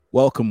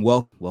Welcome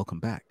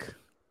back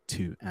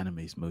to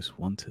Anime's Most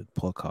Wanted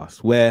podcast,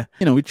 where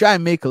we try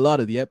and make a lot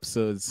of the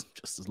episodes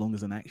just as long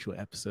as an actual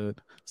episode.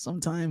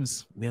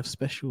 Sometimes we have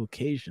special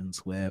occasions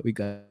where we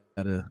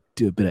gotta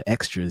do a bit of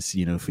extras,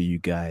 for you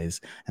guys,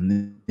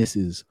 and this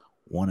is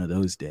one of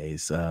those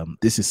days.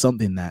 This is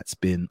something that's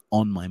been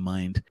on my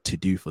mind to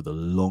do for the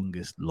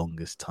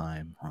longest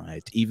time,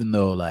 right? Even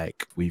though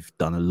we've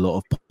done a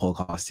lot of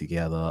podcasts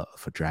together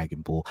for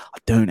Dragon Ball, I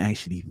don't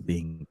actually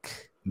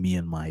think me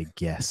and my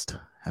guest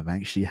have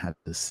actually had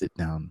to sit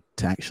down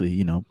to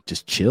actually,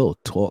 just chill,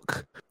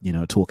 talk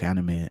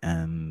anime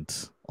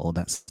and all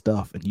that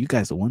stuff. And you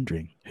guys are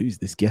wondering, who's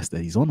this guest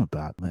that he's on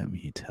about? Let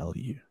me tell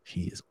you,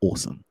 she is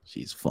awesome.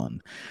 She's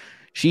fun.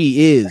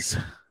 She is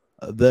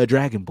the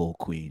Dragon Ball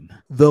Queen,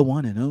 the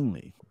one and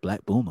only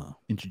Black Bulmaa.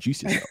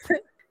 Introduce yourself.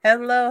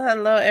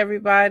 Hello,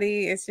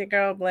 everybody. It's your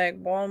girl,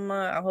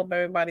 Bulmaa. I hope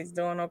everybody's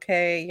doing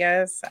okay.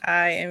 Yes,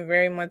 I am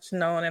very much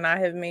known and I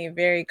have made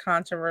very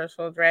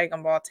controversial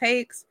Dragon Ball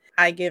takes.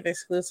 I give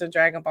exclusive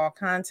Dragon Ball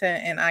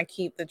content and I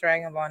keep the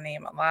Dragon Ball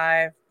name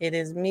alive. It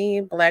is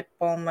me, Black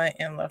Bulmaa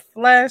in the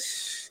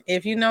flesh.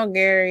 If you know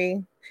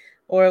Gary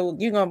or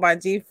you go by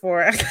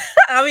G4,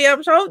 I mean,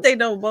 I'm sure they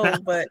know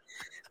both, but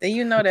then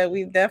you know that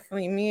we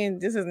definitely,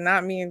 this is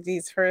not me and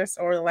G's first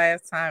or the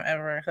last time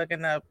ever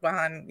hooking up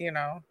behind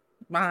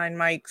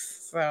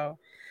mics. So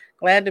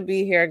glad to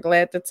be here,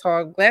 glad to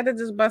talk, glad to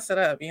just bust it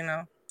up,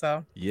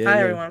 So hi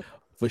everyone.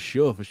 For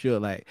sure.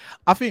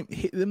 I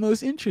think the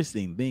most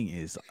interesting thing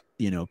is,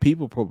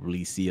 people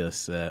probably see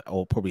us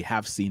or probably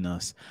have seen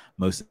us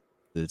most of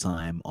the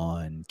time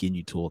on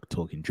Ginyu Talk,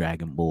 talking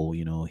Dragon Ball,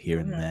 here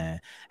and there,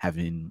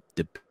 having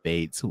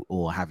debates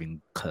or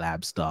having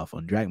collab stuff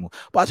on Dragon Ball.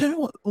 But I tell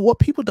you what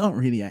people don't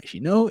really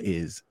actually know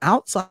is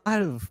outside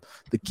of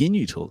the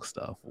Ginyu Talk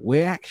stuff,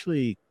 we're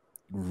actually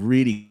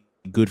really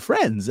good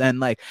friends, and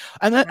they're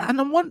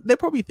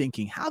probably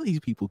thinking, how are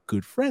these people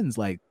good friends?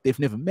 Like, they've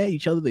never met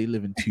each other, they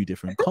live in two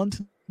different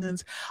continents.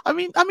 I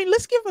mean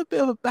let's give a bit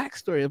of a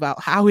backstory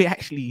about how we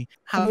actually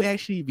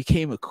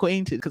became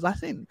acquainted, because I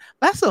think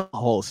that's a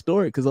whole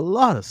story, because a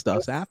lot of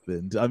stuff's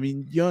happened. I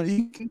mean,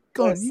 you can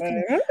go on,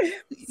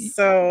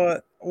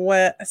 So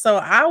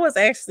I was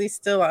actually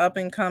still an up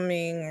and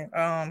coming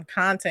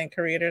content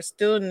creator,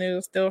 still new,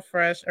 still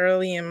fresh,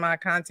 early in my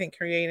content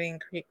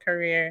creating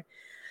career.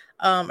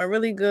 A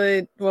really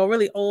good,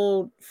 really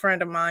old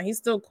friend of mine. He's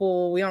still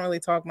cool. We don't really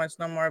talk much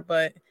no more,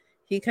 but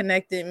he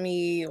connected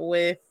me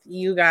with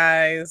you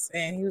guys,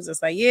 and he was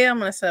just like, "Yeah, I'm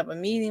gonna set up a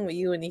meeting with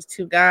you and these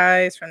two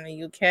guys from the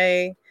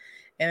UK."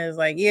 And it's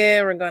like,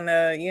 "Yeah, we're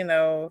gonna,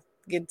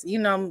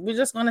 we're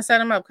just gonna set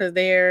them up because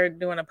they're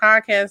doing a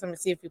podcast. I'm gonna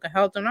see if you can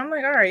help them." I'm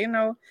like, "All right,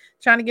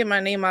 trying to get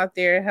my name out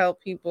there,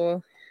 help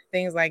people,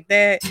 things like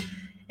that."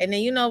 And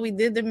then, we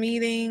did the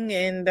meeting,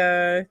 and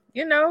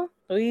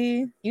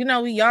we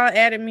y'all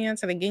added me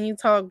into the Ginyu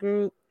Talk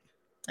group,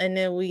 and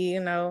then we,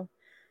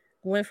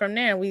 went from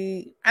there.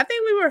 I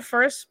think we were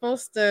first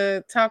supposed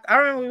to talk. I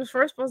remember we were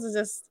first supposed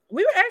to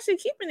we were actually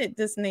keeping it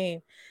this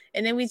name,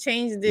 and then we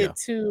changed it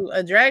to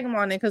a Dragon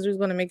Ball name because we was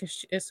going to make an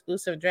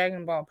exclusive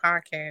Dragon Ball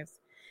podcast,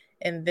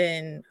 and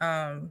then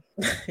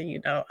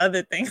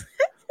other things.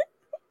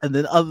 And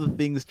then other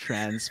things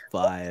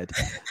transpired.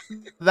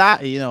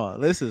 That,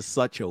 this is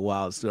such a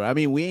wild story. I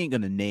mean, we ain't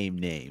gonna name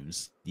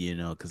names,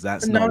 because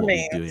that's not what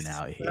we're doing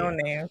out here. No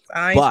names.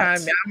 I ain't trying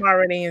to be. I'm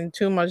already in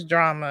too much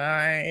drama.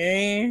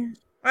 And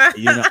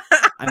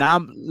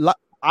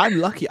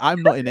I'm lucky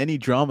I'm not in any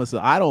drama, so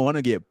I don't want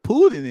to get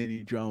pulled in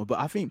any drama. But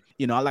I think,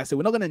 like I said,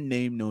 we're not going to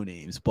name no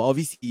names, but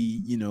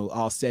obviously,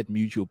 our said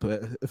mutual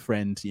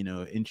friend,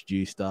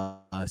 introduced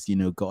us,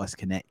 got us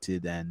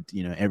connected, and,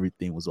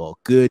 everything was all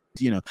good.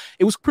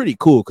 It was pretty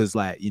cool because,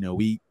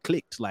 we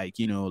clicked,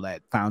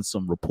 found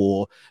some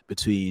rapport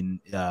between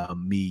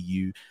me,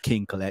 you,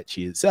 King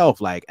Kalechi itself,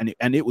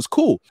 and it was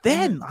cool.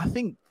 Then I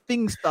think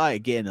things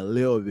started getting a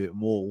little bit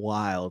more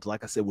wild.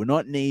 Like I said, we're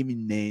not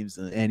naming names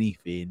or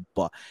anything,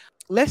 but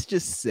let's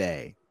just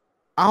say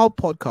our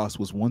podcast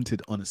was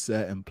wanted on a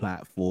certain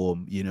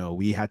platform.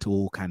 We had to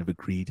all kind of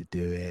agree to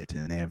do it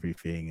and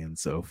everything and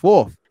so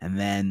forth. And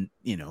then,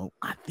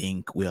 I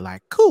think we're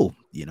like, cool,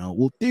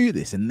 we'll do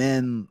this. And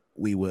then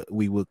we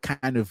were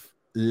kind of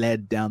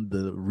led down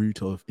the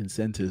route of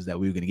incentives that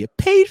we were going to get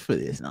paid for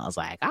this, and I was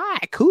like, all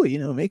right, cool,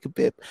 make a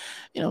bit,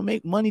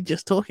 make money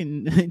just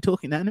talking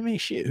anime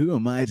shit. Who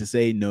am I to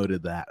say no to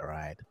that,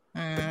 right?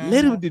 But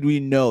little did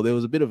we know there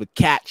was a bit of a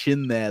catch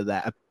in there,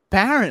 that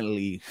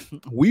apparently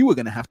we were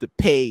going to have to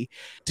pay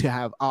to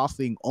have our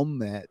thing on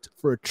there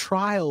for a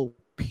trial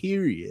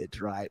period,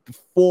 right,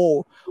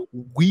 before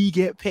we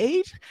get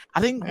paid.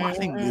 I think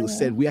it was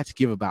said we had to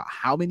give about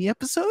how many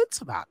episodes?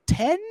 About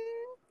 10.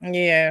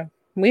 Yeah.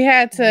 We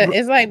had to,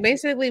 it's like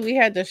basically we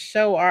had to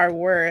show our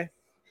worth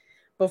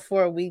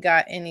before we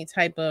got any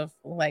type of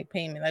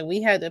payment. Like,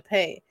 we had to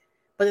pay.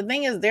 But the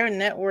thing is, their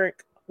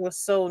network was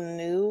so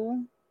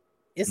new.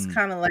 It's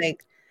kind of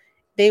like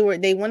they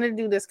wanted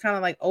to do this kind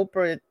of like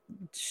Oprah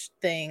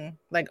thing,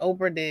 like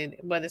Oprah did.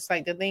 But it's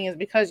like, the thing is,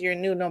 because you're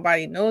new,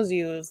 nobody knows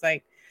you. It's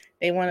like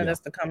They wanted us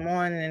to come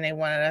on, and they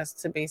wanted us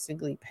to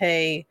basically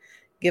pay,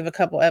 give a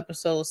couple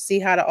episodes, see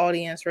how the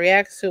audience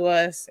reacts to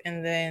us,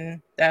 and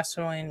then that's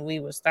when we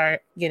would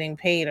start getting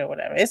paid or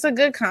whatever. It's a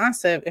good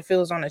concept if it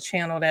was on a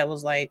channel that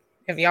was like,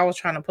 if y'all was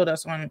trying to put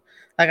us on,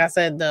 like I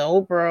said, the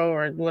Oprah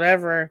or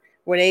whatever,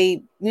 where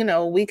they, you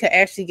know, we could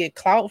actually get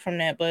clout from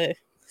that. But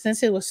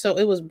since it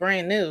was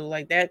brand new,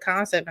 like that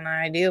concept and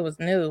idea was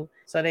new.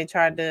 So they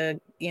tried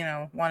to, you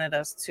know, wanted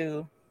us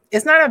to,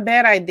 it's not a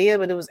bad idea,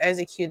 but it was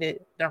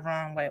executed the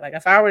wrong way. Like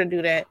if I were to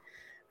do that,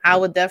 I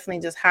would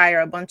definitely just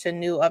hire a bunch of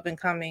new up and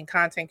coming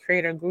content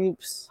creator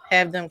groups,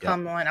 have them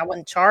come on. I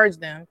wouldn't charge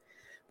them,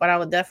 but I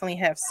would definitely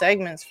have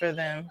segments for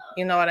them.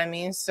 You know what I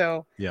mean?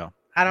 So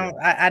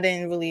I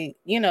didn't really,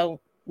 you know,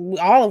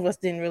 all of us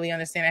didn't really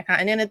understand that.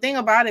 And then the thing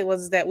about it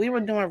was that we were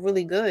doing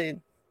really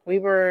good. We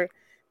were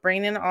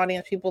bringing in the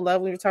audience. People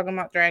love. We were talking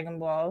about Dragon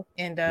Ball,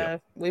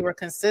 and we were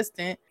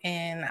consistent.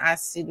 And I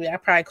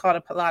probably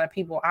caught a lot of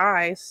people's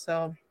eyes.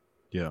 So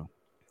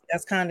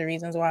that's kind of the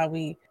reasons why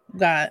we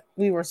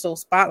were so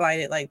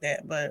spotlighted like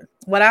that. But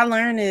what I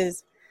learned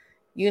is,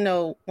 you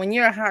know, when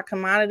you're a hot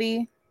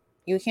commodity,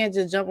 you can't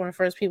just jump on the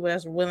first people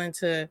that's willing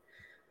to,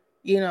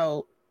 you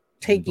know,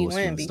 take you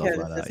in, because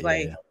it's just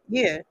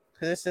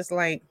because it's just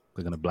like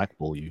they're gonna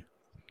blackball you.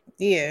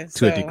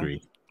 To a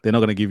degree. They're not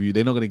gonna give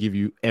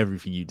you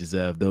everything you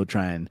deserve. They'll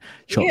try and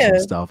chop some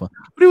stuff.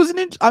 But it was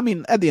I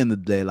mean, at the end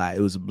of the day, like,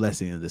 it was a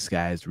blessing in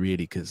disguise, really,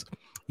 because,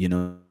 you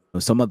know,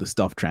 some other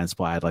stuff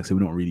transpired. Like, so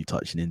we're not really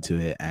touching into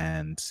it,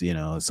 and, you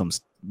know,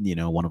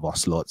 one of our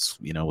slots,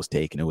 you know, was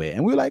taken away,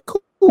 and we were like,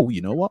 cool,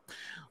 you know what?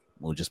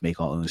 We'll just make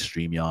our own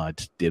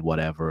StreamYard, did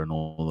whatever, and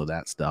all of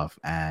that stuff,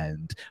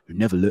 and we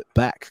never looked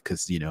back,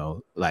 because, you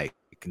know, like,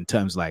 in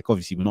terms, like,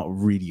 obviously we're not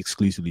really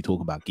exclusively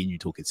talking about Ginyu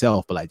Talk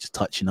itself, but like just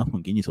touching up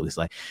on Ginyu Talk, it's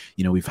like,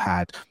 you know, we've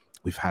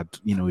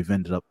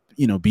ended up,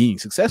 you know, being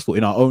successful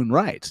in our own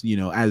right, you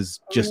know,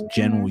 as just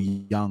general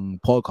young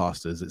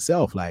podcasters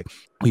itself. Like,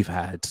 we've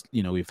had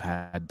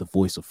the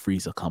voice of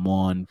Frieza come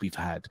on, we've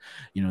had,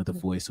 you know, the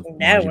voice of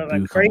that was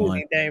a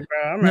crazy day,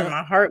 bro. I remember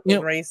my heart was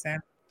racing.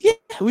 Yeah,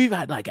 we've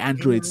had like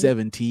Android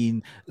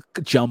 17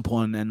 jump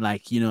on, and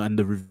like, you know, and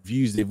the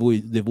reviews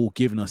they've all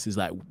given us is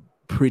like,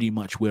 pretty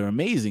much we're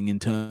amazing in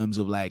terms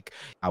of like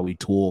how we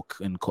talk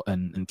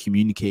and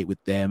communicate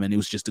with them, and it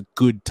was just a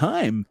good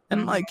time.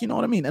 And like, you know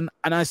what I mean, and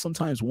I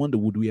sometimes wonder,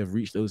 would we have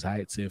reached those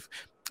heights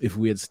if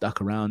we had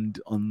stuck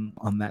around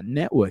on that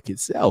network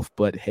itself?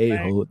 But hey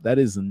ho, that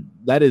is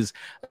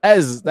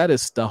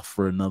stuff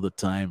for another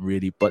time,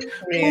 really. But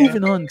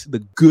moving on to the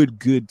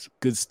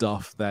good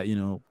stuff that, you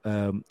know,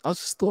 I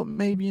just thought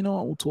maybe, you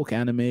know, we'll talk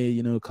anime,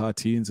 you know,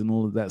 cartoons and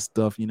all of that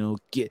stuff, you know,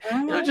 you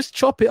know, just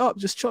chop it up.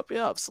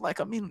 So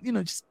like, I mean, you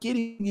know, just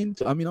getting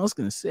into, I mean, I was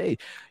gonna say,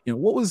 you know,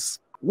 what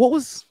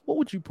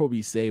would you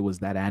probably say was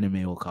that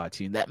anime or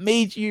cartoon that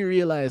made you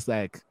realize,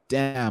 like,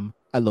 damn,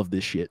 I love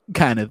this shit,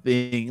 kind of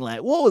thing?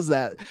 Like, what was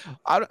that?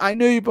 I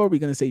know you're probably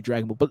gonna say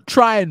Dragon Ball, but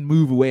try and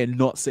move away and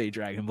not say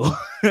Dragon Ball.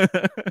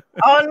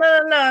 Oh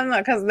no,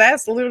 because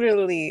that's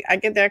literally, I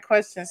get that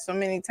question so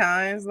many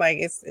times. Like,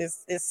 it's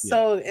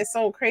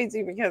so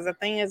crazy, because the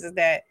thing is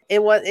that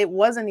it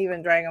wasn't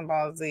even Dragon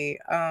Ball Z.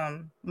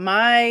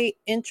 My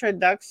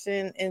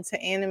introduction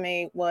into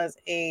anime was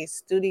a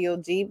Studio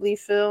Ghibli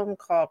film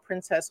called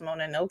Princess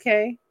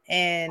Mononoke.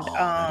 And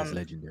that is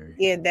legendary.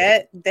 Yeah,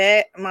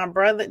 that my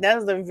brother, that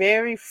was the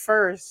very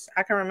first,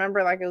 I can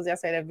remember like it was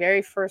yesterday, the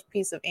very first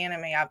piece of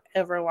anime I've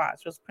ever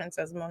watched was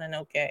Princess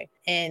Mononoke.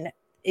 And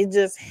it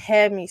just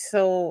had me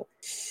so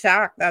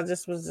shocked. I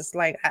just was just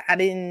like, I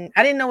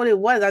didn't know what it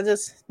was. I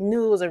just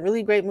knew it was a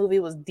really great movie.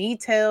 It was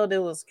detailed.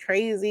 It was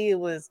crazy. It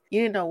was,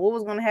 you know, what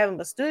was going to happen.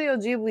 But Studio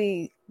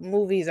Ghibli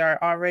movies are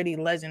already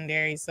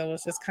legendary. So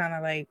it's just kind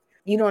of like,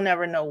 you don't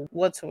ever know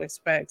what to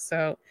expect.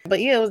 So, but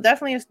yeah, it was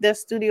definitely the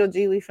Studio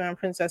Ghibli film,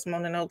 Princess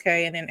Mononoke.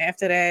 And then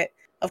after that,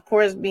 of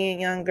course,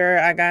 being younger,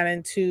 I got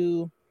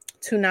into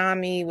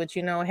Toonami, which,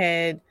 you know,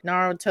 had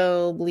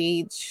Naruto,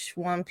 Bleach,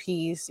 One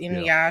Piece,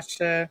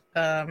 Inuyasha,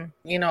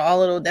 you know,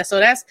 all of that. So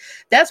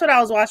that's what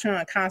I was watching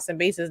on a constant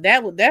basis.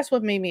 That's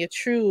what made me a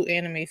true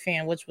anime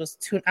fan, which was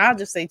I'll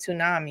just say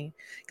Toonami,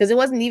 because it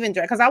wasn't even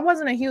because I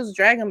wasn't a huge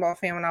Dragon Ball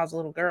fan when I was a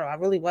little girl. I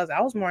really was.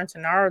 I was more into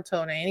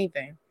Naruto than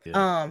anything.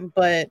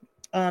 But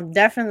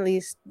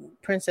definitely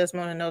Princess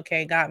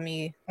Mononoke got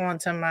me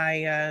onto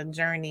my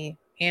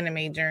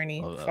anime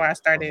journey before I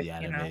started,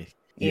 you know.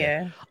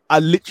 Yeah. I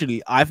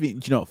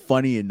think, you know,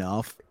 funny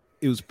enough,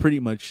 it was pretty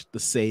much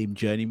the same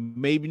journey.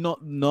 Maybe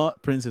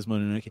not Princess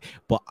Mononoke,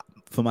 but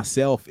for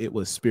myself, it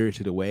was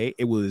Spirited Away.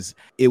 It was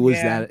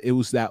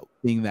that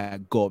thing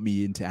that got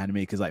me into anime,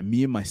 because like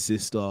me and my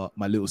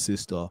little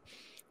sister,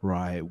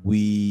 right,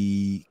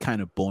 we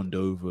kind of bond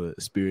over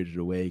Spirited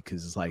Away,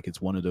 because it's like,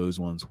 it's one of those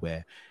ones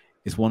where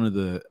it's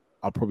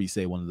I'll probably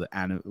say one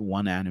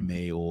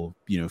anime, or,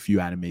 you know, a few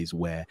animes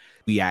where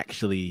we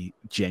actually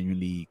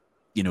genuinely,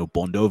 you know,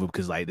 bond over,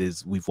 because like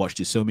we've watched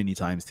it so many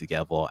times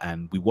together,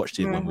 and we watched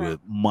it when we were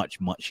much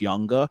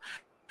younger,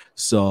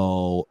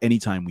 So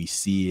anytime we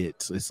see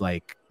it, it's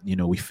like,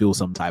 we feel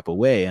some type of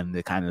way, and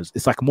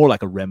it's like more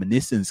like a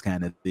reminiscence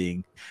kind of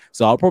thing.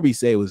 So I'll probably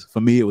say it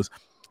was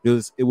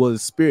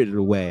Spirited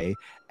Away,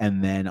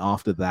 and then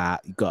after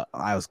that,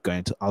 I was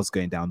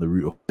going down the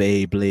route of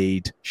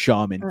Beyblade,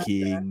 Shaman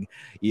King,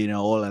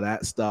 all of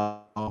that stuff.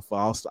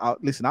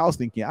 Listen, I was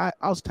thinking, I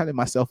was telling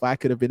myself I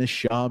could have been a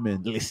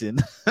shaman. Listen,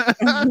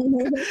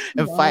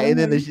 and fighting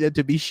in the shit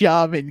to be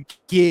Shaman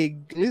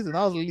King. Listen,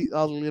 I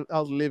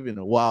was living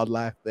a wild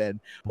life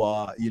then.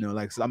 But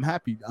so I'm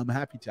happy. I'm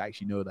happy to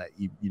actually know that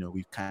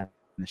we've kind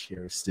of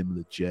share a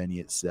similar journey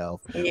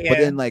itself. Yeah. But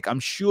then, like, I'm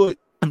sure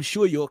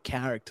your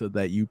character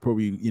that you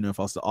probably, if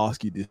I was to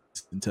ask you this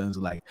in terms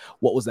of like,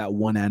 what was that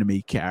one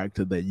anime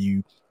character that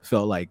you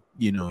felt like,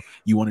 you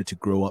wanted to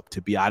grow up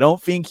to be? I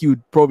don't think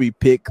you'd probably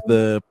pick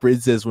the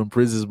princess from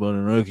Princess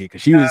Mononoke,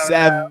 because she was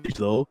savage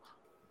though.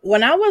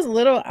 When I was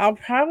little, I'll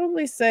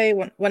probably say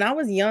when I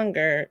was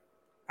younger,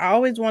 I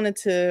was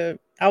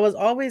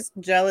always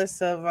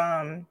jealous of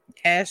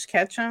Ash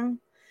Ketchum,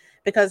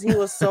 because he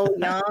was so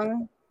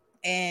young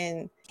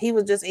and he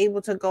was just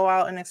able to go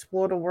out and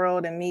explore the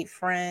world and meet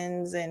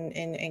friends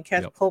and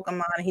catch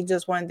Pokemon. He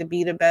just wanted to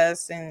be the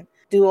best and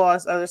do all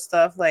this other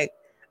stuff. Like,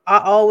 I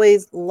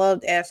always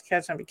loved Ash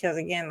Ketchum because,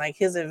 again, like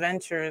his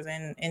adventures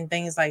and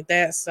things like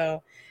that.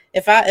 So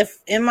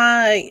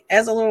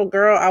as a little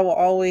girl, I will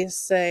always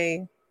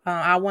say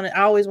I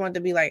always wanted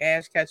to be like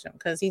Ash Ketchum,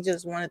 because he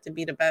just wanted to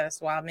be the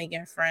best while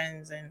making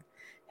friends and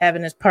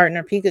having his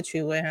partner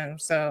Pikachu with him.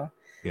 So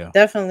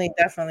definitely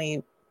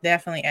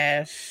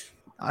Ash.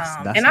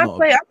 And I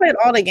played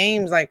all the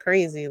games like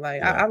crazy.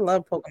 Like, I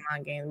love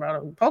Pokemon games,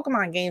 bro.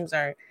 Pokemon games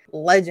are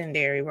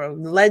legendary, bro.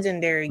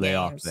 Legendary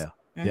games. They are.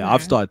 Mm-hmm. Yeah,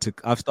 I've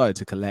started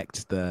to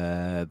collect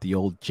the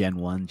old Gen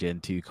 1,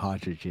 Gen 2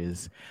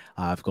 cartridges.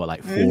 I've got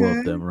like 4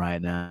 of them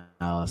right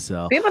now.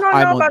 So people don't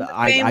know about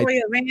the Game Boy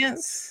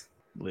Advance.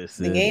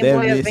 Listen, the Game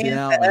Boy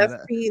Advance, the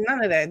SP,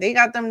 none of that. They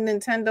got them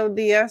Nintendo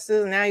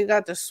DSs. Now you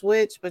got the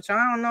Switch, but y'all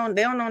don't know.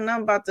 They don't know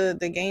nothing about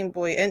the Game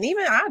Boy. And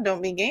even I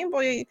don't. The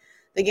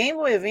Game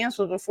Boy Advance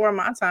was before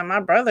my time.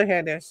 My brother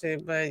had that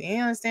shit, but you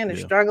understand they're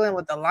struggling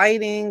with the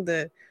lighting,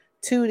 the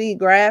 2D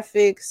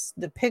graphics,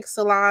 the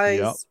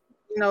pixelized,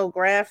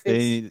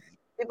 graphics.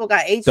 People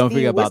got HD. Don't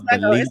forget about the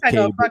link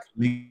cable.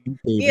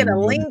 The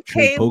link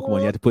cable. Pokemon,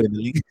 you have to put in the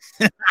link.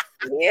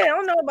 Yeah, I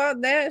don't know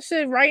about that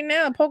shit right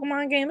now.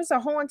 Pokemon game, it's a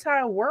whole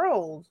entire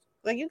world.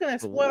 Like, you can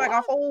explore like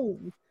a whole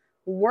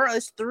world.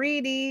 It's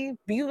 3D,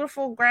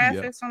 beautiful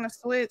graphics on the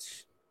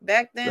Switch.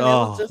 Back then, it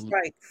was just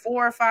like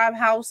 4 or 5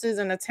 houses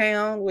in a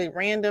town with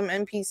random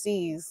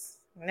NPCs.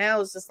 Now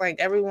it's just like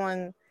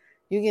everyone,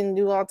 you can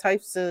do all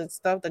types of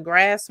stuff. The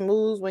grass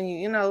moves when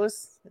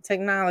it's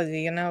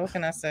technology. What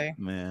can I say?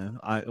 Man,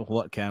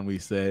 what can we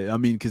say? I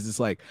mean, because it's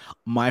like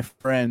my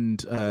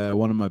friend,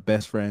 one of my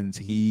best friends,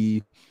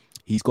 he's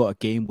got a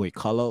Game Boy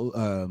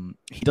Color.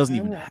 He doesn't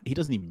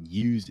even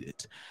use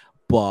it,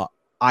 but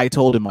I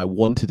told him I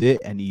wanted it,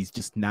 and he's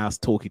just now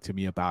talking to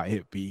me about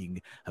it being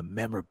a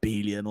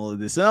memorabilia and all of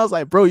this. And I was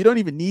like, bro, you don't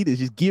even need it.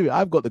 Just give it.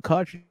 I've got the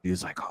cartridge.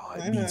 He's like,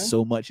 it means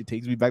so much. It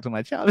takes me back to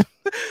my childhood.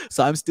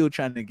 So I'm still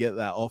trying to get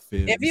that off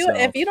him. If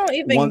you don't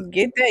even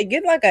get that,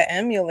 get like an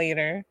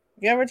emulator.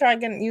 You ever try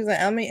using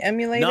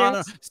emulator?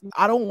 No,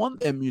 I don't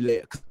want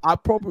emulator. I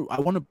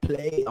want to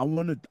play. I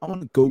want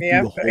to go through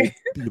the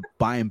whole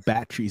buying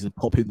batteries and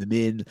popping them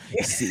in,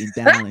 sitting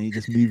down and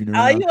just moving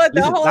around. You want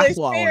the whole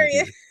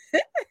experience?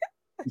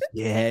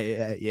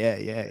 Yeah.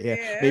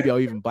 Maybe I'll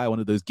even buy one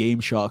of those Game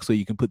Sharks so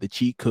you can put the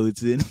cheat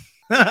codes in.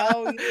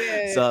 Oh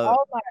yeah. So,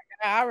 oh my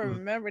God, I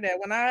remember that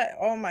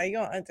you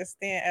don't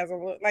understand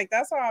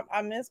that's why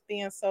I miss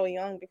being so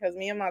young, because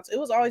it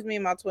was always me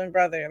and my twin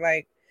brother.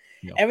 Like,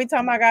 every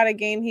time I got a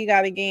game, he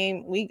got a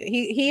game.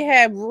 He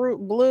had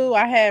blue,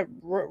 I had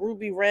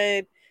ruby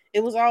red.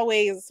 It was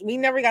always, we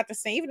never got the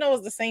same, even though it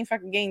was the same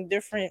fucking game,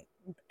 different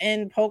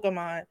in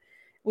Pokemon.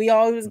 We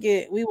always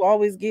get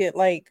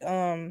like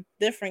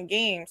different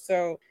games.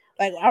 So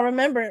like, I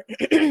remember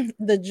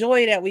the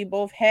joy that we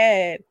both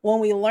had when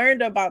we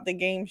learned about the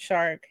Game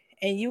Shark,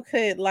 and you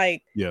could get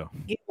like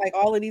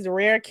all of these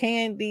rare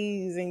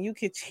candies, and you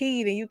could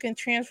cheat, and you can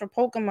transfer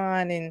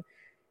Pokemon, and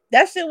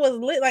that shit was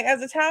lit. Like,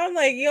 as a child, I'm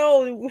like,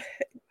 yo,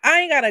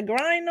 I ain't gotta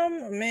grind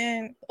them,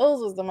 man.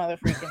 Those was the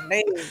motherfucking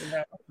days,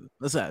 bro.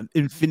 That's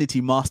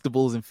Infinity Master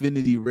Balls,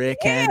 Infinity Rare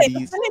Candies,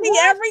 Infinity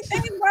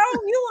everything, bro.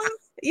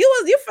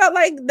 You felt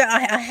like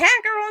a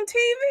hacker on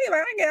TV.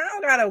 Like, I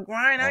don't gotta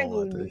grind. I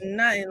ain't do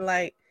nothing.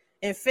 Like,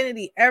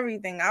 Infinity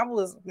everything. I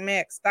was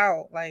maxed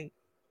out. Like,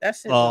 that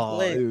shit was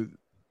lit.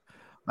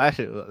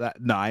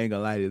 No, I ain't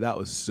gonna lie to you. That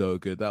was so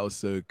good.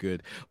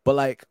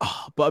 But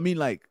I mean,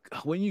 like,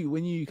 when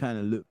you kind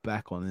of look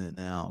back on it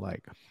now,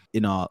 like,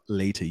 in our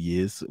later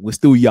years, we're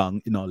still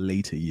young in our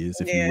later years,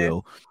 if you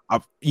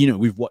will.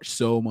 We've watched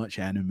so much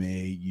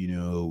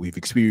anime. We've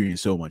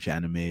experienced so much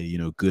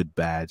anime. Good,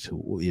 bad.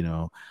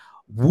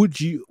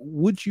 Would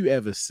you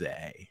ever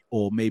say,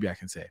 or maybe I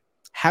can say,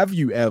 have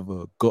you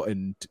ever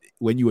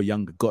when you were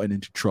younger, gotten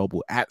into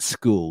trouble at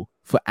school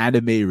for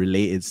anime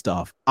related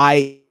stuff,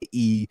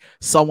 i.e.,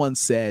 someone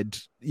said,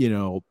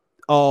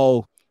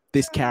 oh,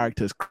 this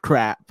character's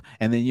crap,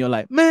 and then you're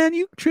like, man,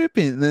 you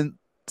tripping, and then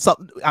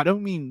something. I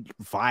don't mean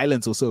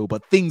violence or so,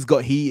 but things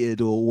got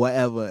heated or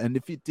whatever. And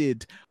if it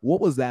did,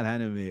 what was that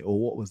anime or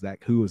what was that?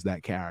 Who was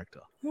that character?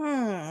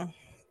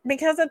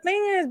 Because the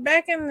thing is,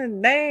 back in the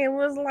day, it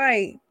was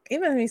like,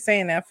 even me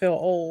saying that I feel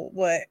old,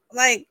 but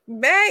like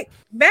back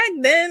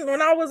then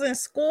when I was in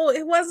school,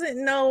 it wasn't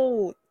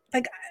no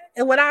like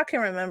what I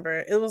can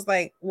remember. It was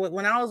like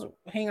when I was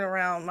hanging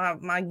around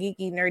my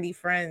geeky nerdy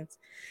friends,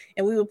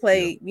 and we would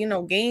play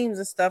games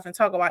and stuff and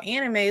talk about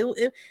anime.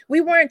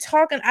 We weren't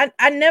talking.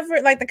 I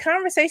never like the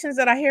conversations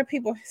that I hear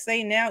people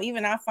say now.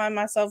 Even I find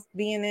myself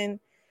being in.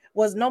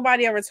 Was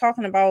nobody ever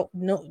talking about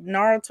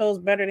Naruto's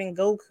better than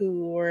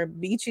Goku or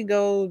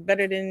Ichigo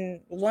better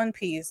than One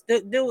Piece?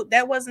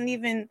 That wasn't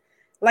even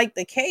like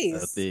the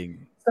case.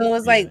 Thing. So it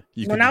was like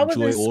when I was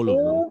in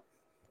school.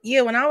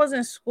 Yeah, when I was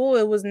in school,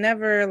 it was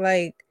never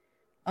like,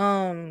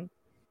 I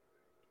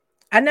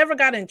never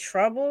got in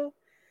trouble.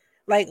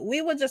 Like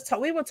we would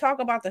talk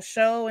about the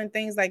show and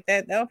things like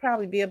that. That'll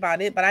probably be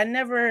about it. But I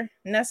never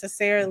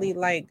necessarily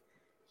like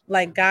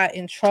got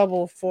in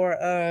trouble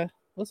for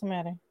what's the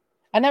matter?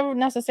 I never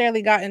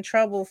necessarily got in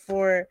trouble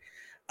for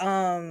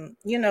or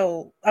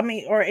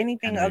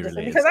anything of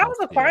the because I was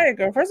a quiet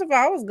girl. First of all,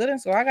 I was good in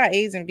school. I got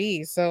A's and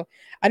B's. So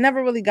I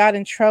never really got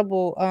in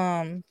trouble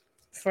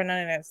for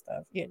none of that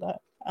stuff. Yeah, go ahead.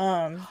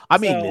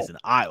 Listen,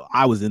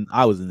 I was in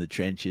the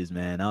trenches,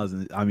 man.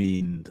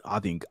 I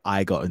think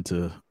I got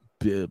into a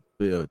bit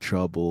of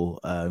trouble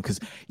because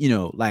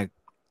like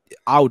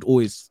I would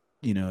always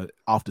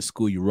after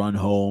school you run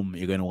home,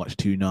 you're gonna watch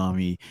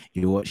Toonami,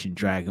 you're watching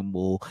Dragon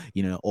Ball,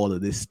 all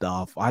of this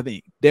stuff. I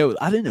think there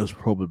was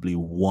probably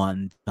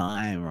one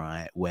time,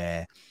 right,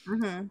 where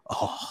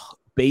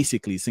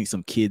basically seeing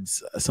some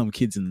kids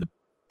in the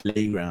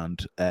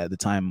playground at the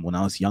time when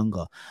I was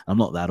younger. I'm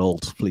not that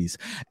old, please.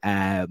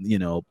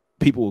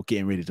 People were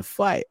getting ready to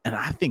fight, and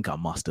I think I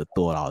must have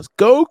thought I was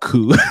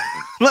Goku.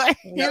 Like,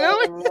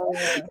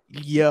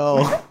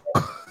 yo.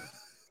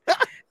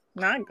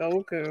 Not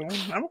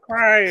Goku. I'm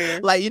crying.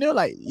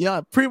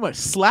 I pretty much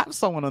slapped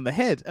someone on the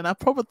head, and I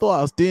probably thought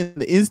I was doing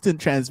the instant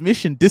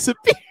transmission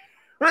disappear.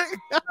 Oh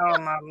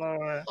my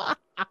lord.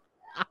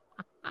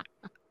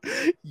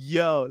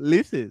 Yo,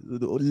 listen,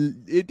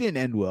 it didn't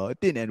end well. I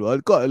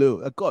got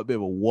a bit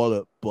of a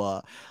wallop,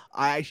 but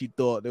I actually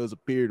thought there was a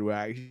period where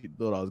I actually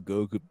thought I was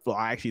Goku. But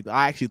I actually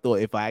thought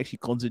if I actually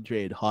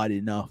concentrated hard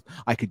enough,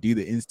 I could do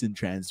the instant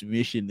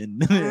transmission and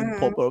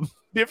pop up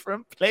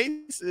different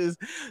places.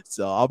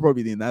 So I'll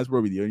probably think that's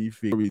probably the only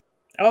thing.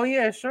 Oh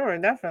yeah, sure,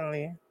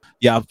 definitely.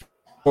 Yeah, I'll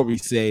probably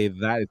say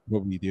that is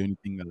probably the only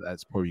thing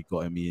that's probably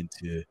gotten me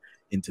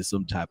into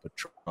some type of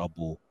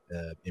trouble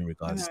in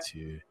regards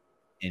to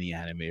any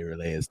anime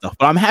related stuff.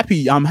 But I'm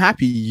happy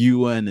you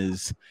weren't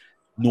as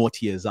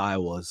naughty as I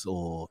was,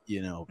 or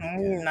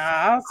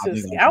I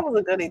was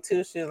a goody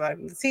two shoes. Like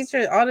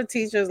all the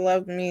teachers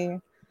loved me.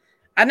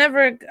 I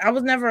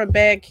was never a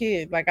bad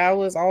kid. Like I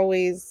was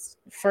always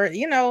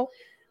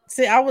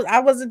see, I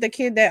wasn't the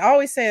kid that I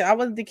always said I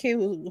wasn't the kid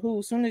who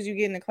as soon as you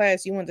get in the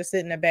class you want to sit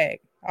in the back.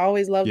 I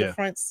always loved the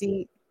front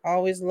seat.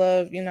 Always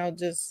loved,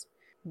 just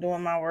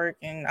doing my work,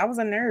 and I was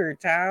a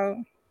nerd, child.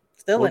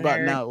 Still a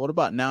nerd. What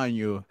about now in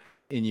your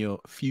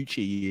future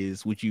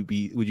years? Would you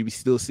be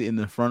still sitting in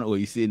the front, or are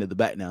you sitting at the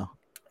back now?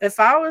 If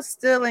I was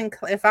still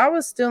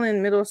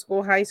in middle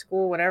school, high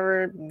school,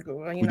 whatever,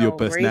 with your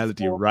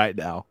personality right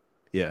now,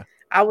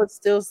 I would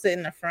still sit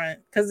in the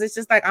front because it's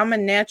just like I'm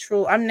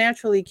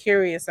naturally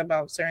curious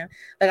about certain,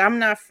 like I'm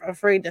not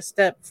afraid to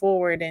step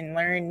forward and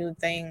learn new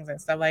things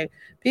and stuff. Like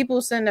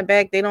people sit in the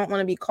back, they don't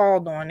want to be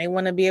called on. They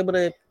want to be able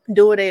to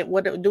do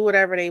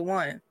whatever they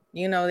want.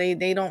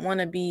 They don't want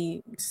to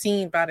be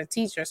seen by the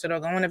teacher, so they'll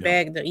go in the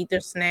back, they'll eat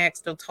their snacks,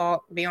 they'll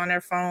talk, be on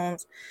their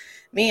phones.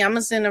 Me, I'm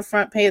gonna sit in the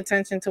front, pay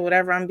attention to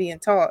whatever I'm being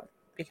taught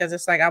because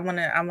it's like I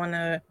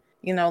wanna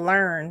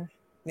learn.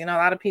 A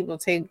lot of people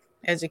take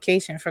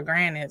education for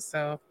granted,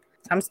 so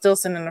I'm still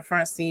sitting in the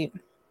front seat.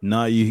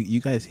 No, you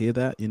guys hear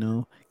that?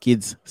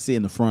 Kids sit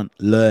in the front,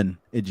 learn.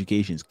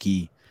 Education's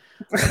key.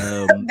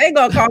 They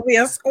gonna call me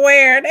a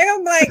square. They gonna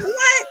be like,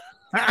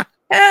 what?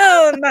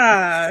 Hell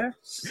nah.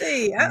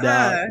 See,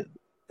 I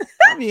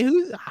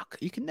mean,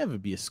 you can never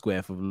be a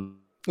square for.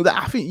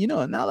 I think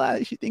now that I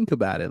actually think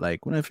about it,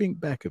 like when I think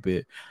back a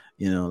bit,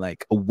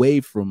 like away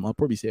from, I'll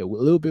probably say a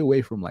little bit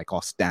away from like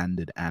our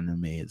standard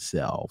anime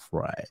itself,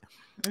 right?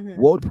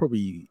 What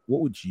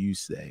would you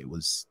say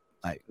was,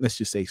 like, let's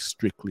just say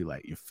strictly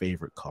like your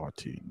favorite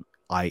cartoon,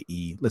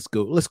 i.e., let's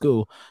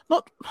go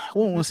not, I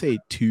won't want to say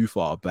too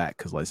far back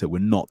because like I said, we're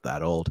not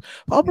that old,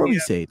 but I'll probably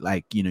say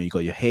like you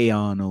got your Hey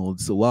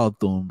Arnold's, the Wild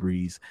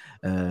Thornberrys,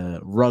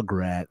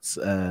 Rugrats.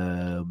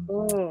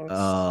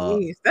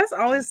 That's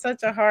always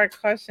such a hard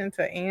question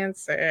to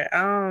answer.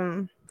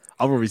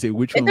 I'll probably say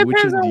which It one. Which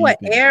depends one do on you what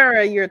think?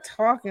 era you're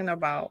talking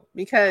about,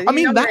 because I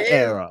you know mean that there is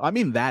era. I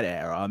mean that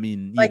era. I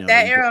mean, you like know,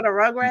 that you got era of the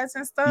Rugrats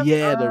and stuff.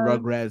 yeah, the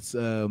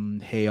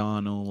Rugrats, Hey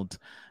Arnold,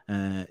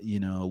 you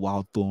know,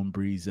 Wild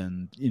Thornberrys,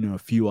 and you know, a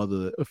few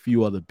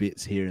other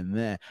bits here and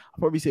there. I'll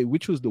probably say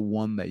which was the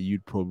one that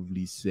you'd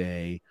probably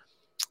say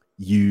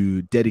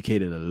you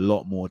dedicated a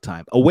lot more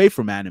time away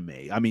from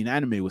anime. I mean,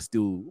 anime was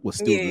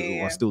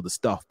Yeah, still the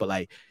stuff, but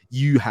like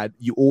you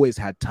always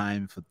had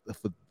time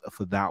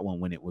for that one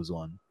when it was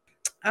on.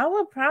 I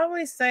would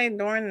probably say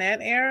during that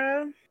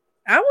era,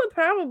 I would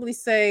probably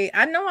say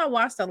I know I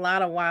watched a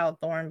lot of Wild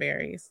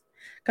Thornberries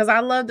because I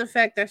love the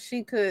fact that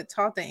she could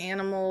talk to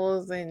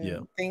animals Yeah,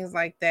 and things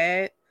like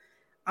that.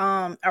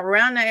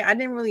 Around that, I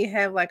didn't really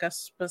have like a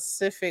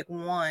specific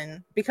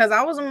one because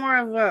I was more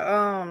of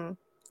a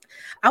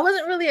I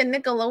wasn't really a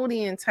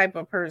Nickelodeon type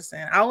of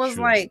person. I was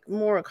sure. like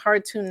more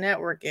Cartoon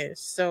Network-ish.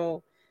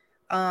 So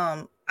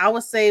I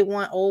would say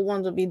one old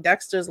ones would be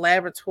Dexter's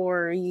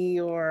Laboratory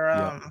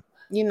or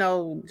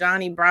Yeah,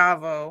 Johnny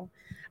Bravo.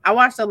 I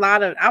watched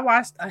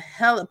a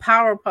hell of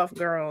Powerpuff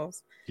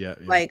Girls. yeah,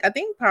 yeah. Like I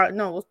think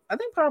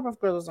Powerpuff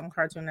Girls was on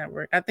Cartoon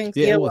Network. I think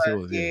Yeah, yeah, it it was. It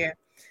was. was. Yeah. Yeah.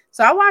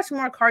 So I watched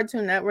more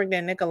Cartoon Network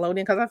than Nickelodeon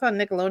because I thought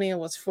Nickelodeon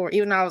was for,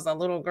 even though I was a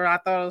little girl, I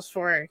thought it was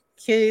for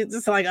kids.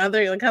 It's like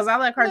other, because I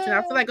like Cartoon.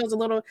 I feel like it was a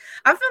little.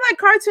 I feel like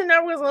Cartoon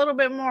Network was a little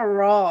bit more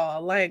raw.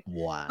 Like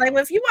Wow.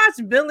 if you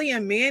watch Billy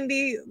and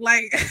Mandy,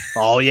 like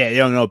Oh yeah, you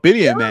don't know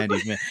Billy it and was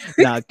Mandy, man.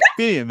 Nah,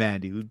 Billy and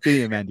Mandy was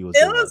it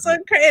the was one.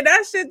 so crazy.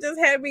 That shit just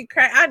had me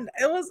cry.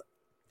 It was,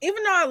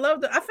 even though I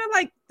loved it, I feel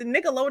like the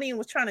Nickelodeon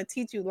was trying to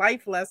teach you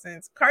life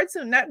lessons.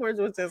 Cartoon Networks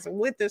was just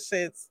with the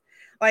shits.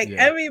 Like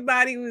Yeah.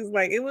 everybody was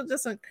like, it was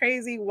just some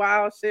crazy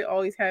wild shit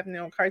always happening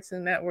on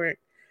Cartoon Network.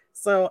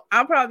 So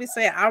I'll probably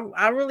say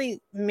I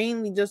really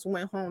mainly just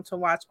went home to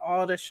watch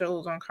all the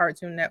shows on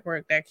Cartoon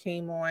Network that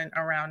came on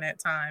around that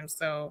time.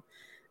 So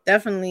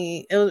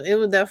definitely it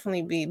would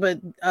definitely be, but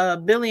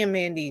Billy and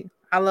Mandy.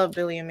 I love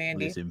Billy and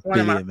Mandy. Listen, One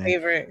of Billy my and Man.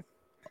 favorite.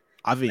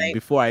 I think Like,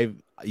 before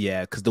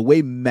yeah, because the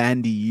way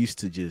Mandy used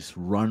to just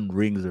run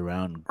rings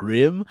around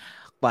Grim,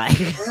 like,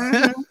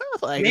 mhm.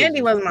 like it was Mandy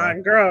just was my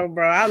fun. girl,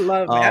 bro. I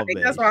love it. I Oh think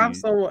that's man, why I'm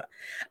so.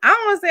 I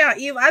don't want to say how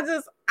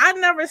evil. I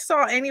never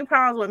saw any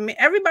problems with me.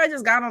 Everybody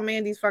just got on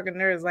Mandy's fucking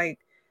nerves. Like,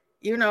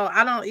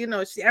 I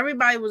don't.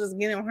 Everybody was just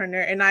getting on her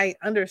nerve, and I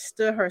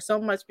understood her so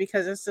much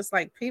because it's just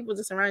like people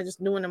just around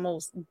just doing the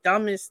most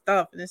dumbest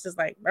stuff, and it's just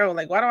like, bro,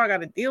 like, why do I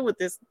got to deal with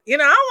this? I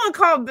don't want to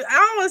call. I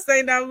don't want to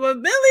say that,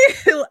 but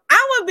Billy,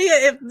 I would be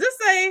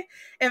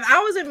if I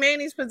was in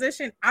Mandy's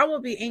position, I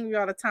would be angry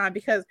all the time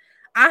because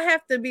I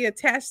have to be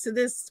attached to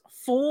this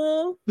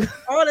fool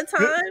all the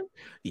time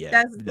yeah,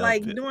 that's no,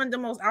 like doing the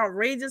most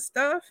outrageous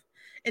stuff.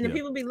 And then yeah.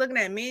 people be looking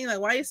at me like,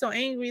 why are you so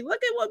angry?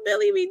 Look at what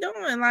Billy be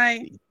doing.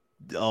 Like,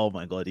 Oh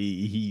my god,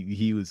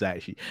 he was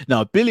actually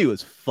no. Billy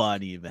was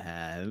funny,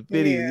 man.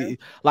 yeah.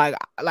 Like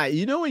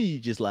when you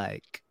just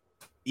like.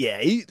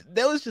 Yeah,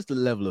 there was just a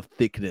level of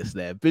thickness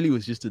there. Billy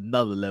was just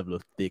another level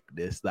of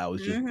thickness that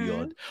was just Mm-hmm.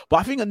 beyond. But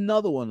I think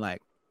another one,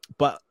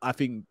 but I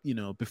think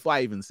before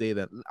I even say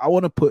that, I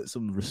want to put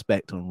some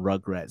respect on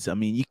Rugrats. I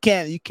mean,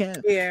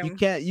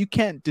 Yeah. you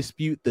can't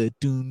dispute the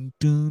doon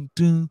doon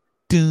doon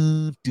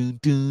doon doon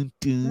doon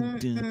doon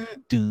doon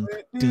doon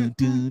doon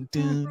doon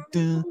doon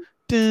doon.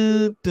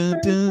 Dun, dun,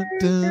 dun,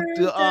 dun,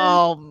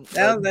 dun.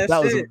 That was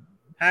that shit.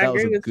 I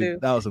agree with you.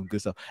 That was some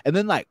good stuff. And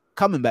then like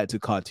coming back to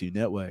Cartoon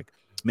Network,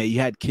 man, you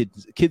had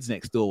Kids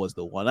Next Door was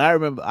the one. Oh, I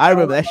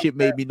remember that shit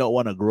made me not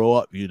want to grow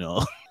up.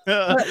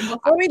 but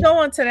before we go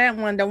on to that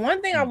one, the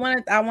one thing I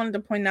wanted to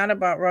point out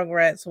about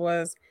Rugrats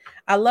was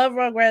I love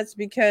Rugrats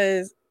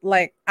because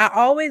like I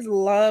always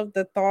loved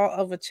the thought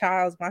of a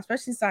child's mind,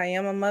 especially since I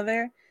am a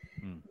mother.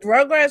 Mm,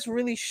 Rugrats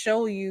really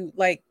show you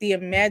like the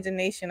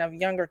imagination of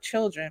younger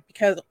children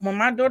because when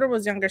my daughter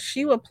was younger,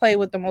 she would play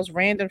with the most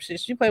random shit.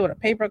 She played with a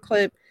paper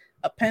clip,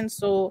 a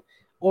pencil,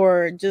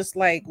 or just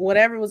like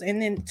whatever was.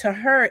 And then to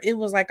her, it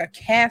was like a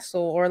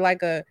castle or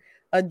like a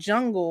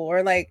jungle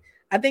or like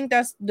I think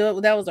that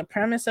was a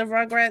premise of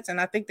Rugrats,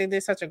 and I think they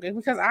did such a good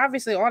because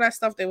obviously all that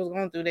stuff they was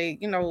going through, they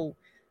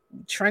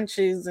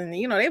trenches and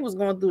they was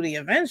going through the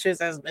adventures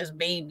as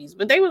babies,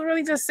 but they was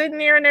really just sitting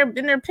there in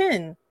their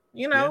pen,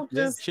 yeah, yeah,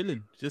 just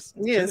chilling, just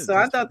yeah. chilling, So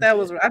I just thought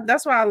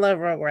that's why I love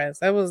Rugrats.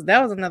 That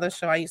was another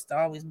show I used to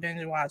always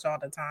binge watch all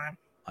the time.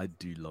 I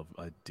do love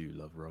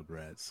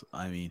Rugrats.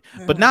 I mean,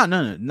 but Mhm. now,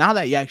 no, now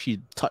that you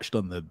actually touched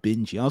on the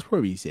binging, I was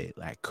probably say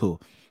like,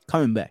 cool.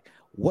 Coming back,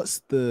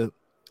 what's the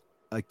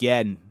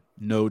again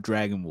no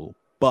Dragon Ball,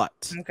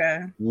 but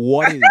Okay.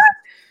 what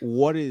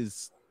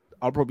is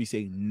I'll probably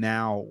say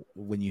now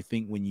when you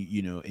think when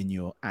in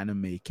your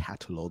anime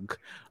catalog,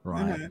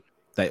 right? Mhm.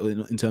 That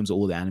in terms of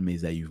all the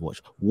animes that you've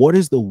watched, what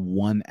is the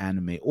one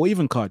anime or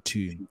even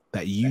cartoon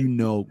that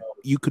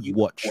you could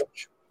watch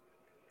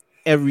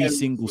every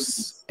single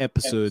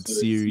episode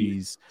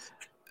series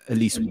at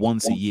least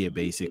once a year,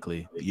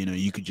 basically.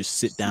 You could just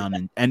sit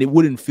down and it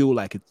wouldn't feel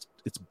like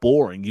it's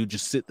boring. You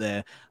just sit there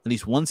at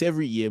least once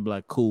every year, be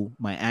like, cool,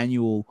 my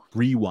annual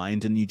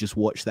rewind, and you just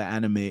watch that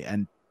anime,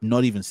 and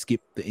not even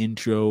skip the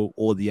intro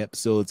or the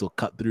episodes or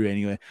cut through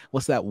anyway,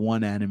 what's that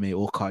one anime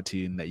or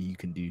cartoon that you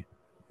can do?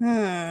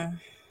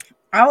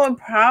 I would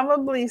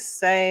probably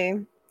say,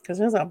 because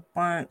there's a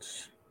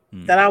bunch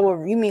that I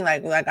would. You mean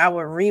like I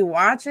would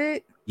rewatch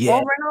it Yeah,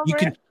 over and you over?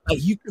 can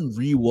you can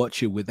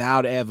rewatch it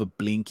without ever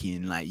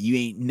blinking. Like you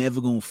ain't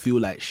never gonna feel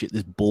like shit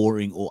this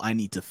boring or I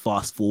need to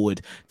fast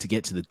forward to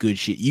get to the good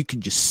shit. You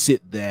can just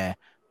sit there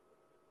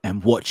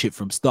and watch it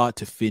from start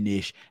to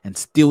finish and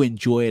still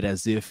enjoy it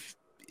as if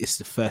it's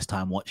the first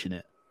time watching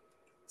it.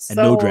 And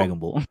no So, Dragon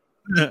Ball.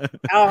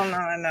 oh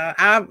no,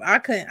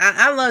 I couldn't.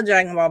 I love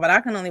Dragon Ball, but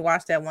I can only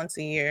watch that once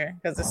a year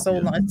because it's so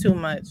long, it's too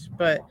much.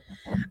 But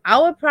I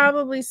would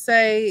probably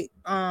say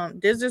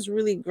there's this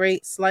really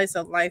great slice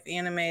of life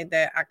anime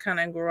that I kind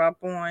of grew up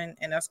on,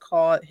 and that's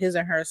called His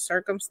and Her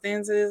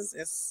Circumstances.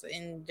 It's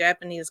in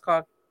Japanese, it's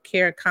called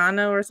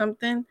Kirikana or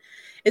something.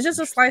 It's just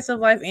a slice of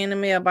life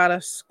anime about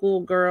a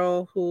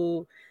schoolgirl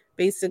who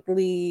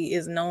basically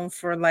is known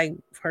for like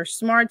her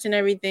smarts and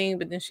everything,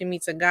 but then she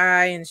meets a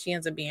guy and she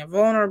ends up being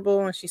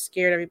vulnerable and she's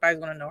scared everybody's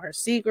going to know her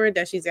secret,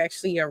 that she's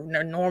actually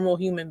a normal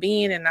human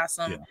being and not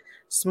some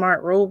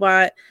smart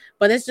robot.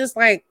 But it's just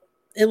like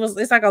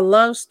it's like a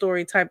love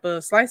story type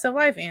of slice of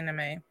life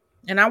anime.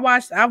 And I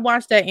watched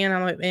that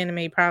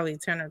anime probably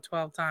 10 or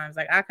 12 times.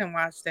 Like I can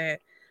watch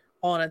that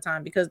all the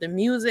time because the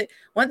music,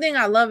 one thing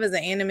I love is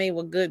an anime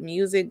with good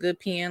music, good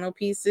piano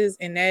pieces,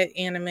 and that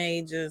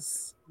anime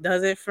just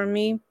does it for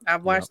me.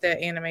 I've watched that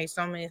anime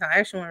so many times. I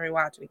actually want to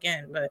rewatch it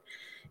again, but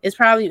it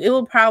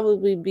will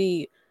probably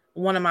be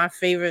one of my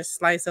favorite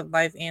slice of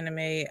life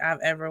anime I've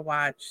ever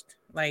watched,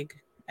 like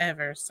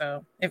ever.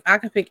 So if I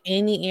could pick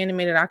any anime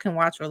that I can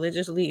watch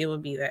religiously, it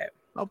would be that.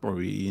 I'll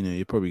probably,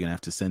 you're probably gonna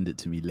have to send it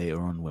to me later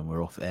on when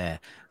we're off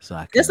air, so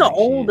I can. It's an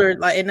older,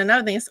 like, and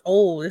another thing, it's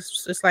old.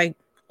 It's like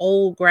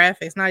old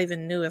graphics, not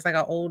even new. It's like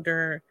an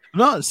older.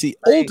 No, see,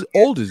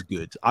 old is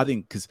good. I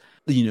think because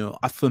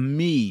for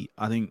me,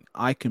 I think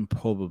I can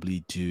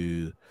probably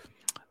do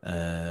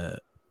Yu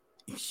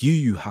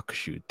Yu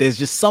Hakusho. There's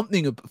just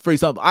something. For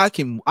example, I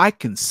can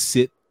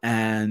sit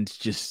and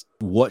just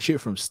watch it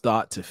from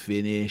start to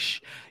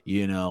finish.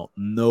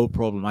 No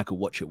problem. I could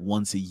watch it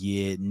once a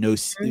year. No,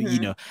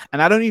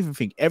 and I don't even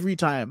think every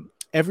time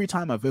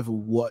I've ever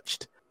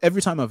watched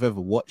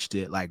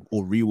it, like,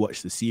 or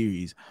rewatched the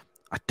series,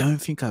 I don't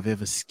think I've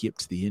ever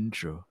skipped the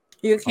intro.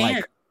 You can't.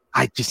 Like,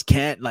 I just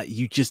can't. Like,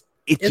 it's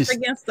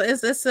against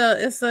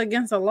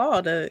the law.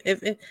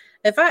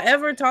 If I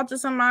ever talk to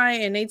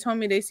somebody and they told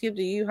me they skipped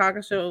the Yu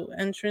Hakusho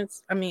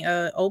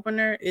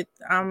opener,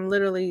 I'm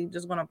literally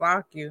just gonna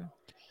block you.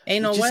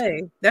 Ain't no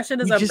way. That shit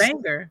is a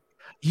banger.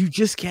 You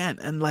just can't.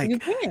 And like, you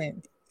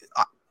can't.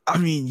 I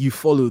mean, you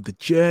follow the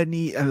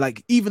journey, and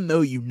like, even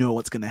though you know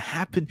what's gonna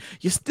happen,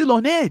 you're still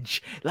on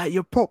edge. Like,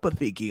 you're proper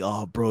thinking,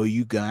 "Oh, bro,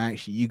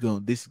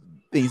 this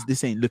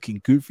ain't looking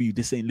good for you.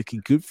 This ain't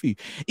looking good for you."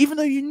 Even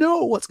though you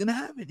know what's gonna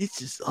happen, it's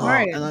just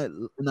right. And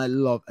I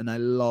love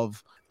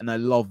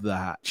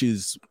that,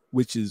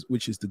 which is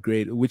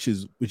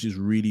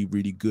really,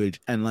 really good.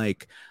 And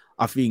like,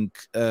 I think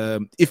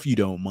if you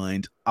don't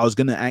mind, I was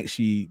gonna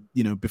actually,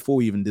 before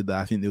we even did that,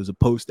 I think there was a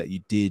post that you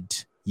did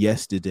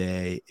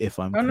yesterday, if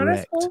I'm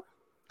correct, cool.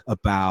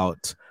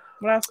 about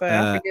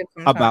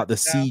the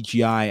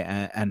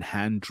CGI and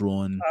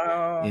hand-drawn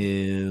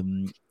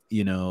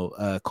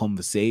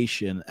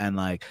conversation. And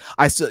like,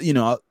 I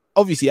saw,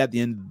 obviously at the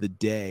end of the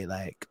day,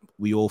 like,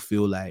 we all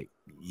feel like,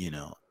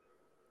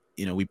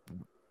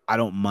 I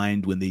don't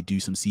mind when they do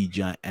some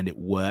CGI and it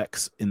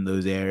works in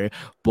those areas,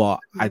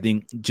 but I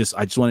think I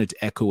just wanted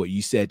to echo what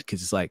you said,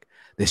 because it's like,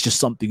 there's just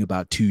something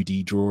about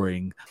 2D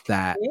drawing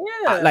that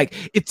like,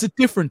 it's a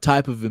different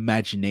type of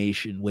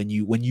imagination when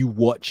you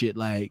watch it.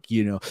 Like,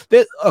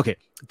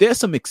 there's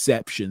some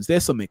exceptions.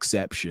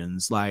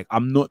 Like,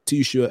 I'm not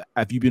too sure.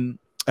 Have you been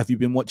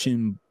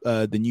watching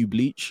the new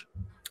Bleach?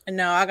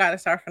 No, I gotta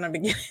start from the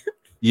beginning.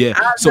 Yeah,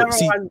 I've never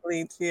watched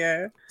Bleach.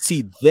 Yeah,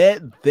 see,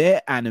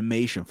 their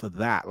animation for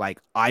that,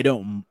 like,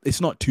 it's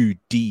not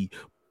 2D,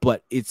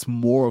 but it's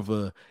more of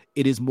a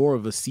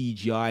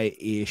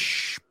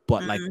CGI-ish,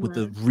 but like with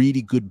a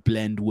really good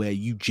blend where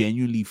you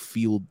genuinely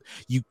feel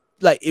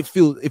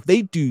if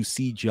they do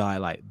CGI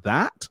like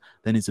that,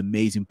 then it's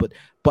amazing. But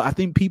I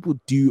think people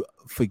do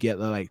forget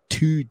that, like,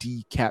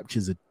 2D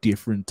captures a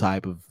different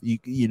type of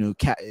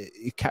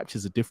it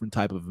captures a different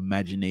type of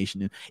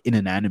imagination in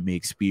an anime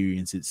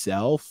experience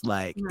itself.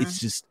 Like, it's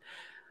just,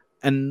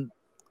 and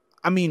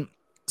I mean,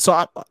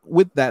 so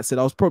with that said,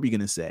 I was probably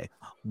gonna say,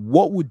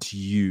 what would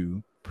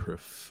you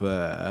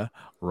prefer,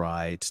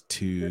 right,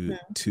 to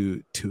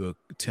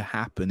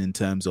happen in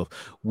terms of,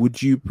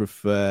 would you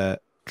prefer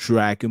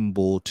Dragon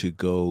Ball to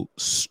go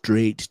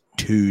straight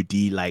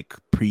 2D like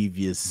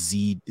previous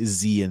Z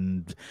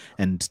and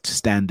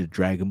standard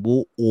Dragon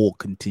Ball, or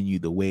continue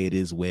the way it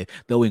is where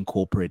they'll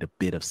incorporate a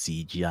bit of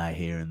CGI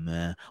here and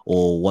there,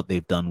 or what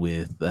they've done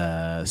with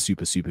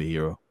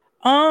Superhero?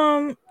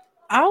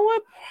 I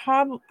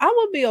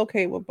would be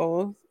okay with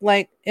both.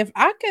 Like if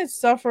I can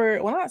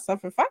suffer, well not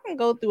suffer, if I can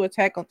go through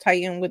Attack on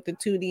Titan with the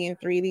 2D and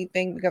 3D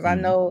thing, because I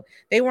know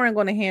they weren't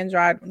going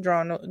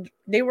to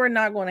they were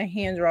not going to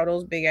hand draw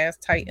those big ass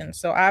Titans.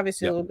 So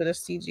obviously a little bit of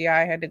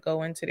CGI had to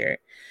go into there.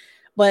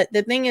 But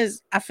the thing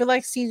is, I feel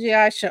like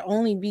CGI should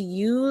only be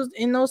used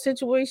in those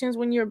situations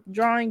when you're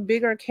drawing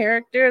bigger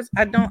characters.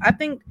 I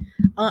think,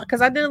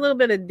 because I did a little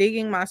bit of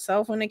digging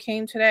myself when it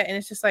came to that, and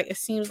it's just like it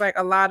seems like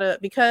a lot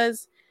of,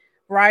 because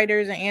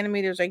writers and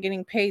animators are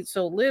getting paid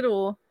so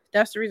little.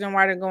 That's the reason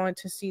why they're going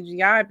to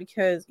CGI,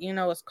 because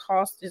well,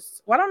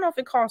 I don't know if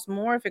it costs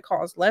more, if it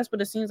costs less,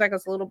 but it seems like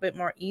it's a little bit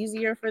more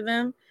easier for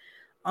them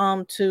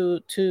to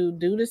do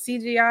the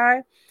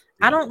CGI.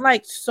 I don't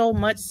like so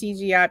much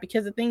CGI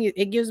because the thing is,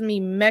 it gives me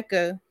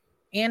mecha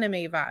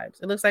anime vibes.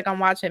 It looks like I'm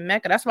watching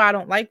mecha. That's why I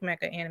don't like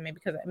mecha anime,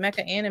 because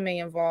mecha anime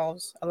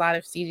involves a lot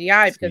of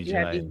CGI because you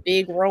have these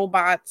big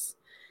robots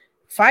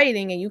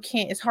fighting, and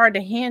it's hard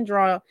to hand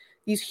draw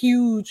these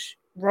huge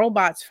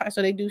robots,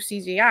 so they do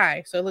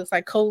CGI, so it looks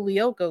like Code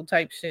Lyoko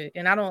type shit.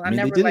 And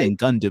they did it in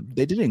Gundam.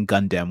 They did it in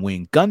Gundam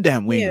Wing.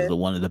 Gundam Wing is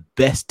one of the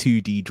best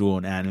 2D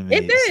drawn animes.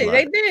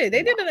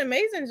 They did an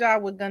amazing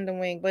job with Gundam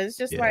Wing, but it's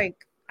just like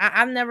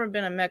I've never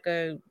been a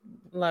mecha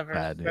lover.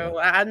 I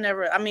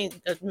mean,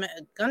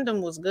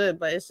 Gundam was good,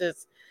 but it's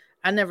just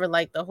I never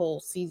liked the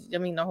whole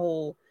the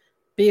whole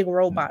big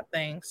robot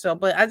thing. So,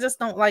 but I just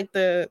don't like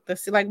the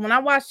like when I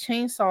watched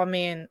Chainsaw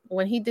Man,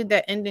 when he did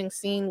that ending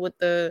scene with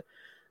the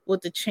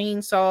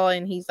chainsaw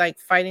and he's like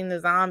fighting the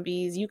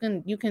zombies, you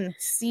can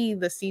see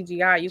the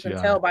CGI. You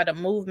can tell by the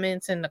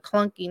movements and the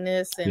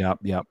clunkiness,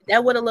 and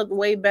that would have looked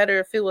way better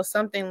if it was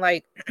something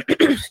like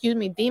excuse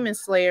me, Demon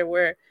Slayer,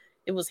 where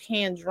it was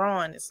hand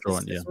drawn. It's a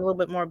little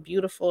bit more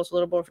beautiful. It's a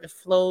little more, it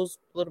flows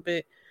a little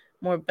bit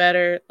more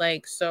better.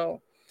 Like, so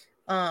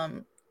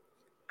I'm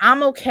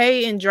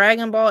okay in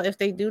Dragon Ball if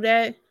they do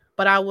that,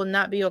 but I will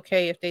not be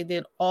okay if they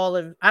did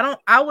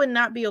I would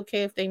not be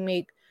okay if they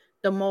make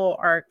the mole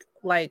arc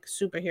like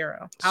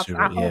superhero.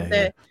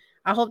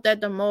 I hope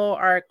that the mole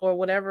arc, or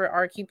whatever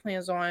arc he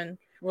plans on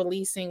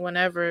releasing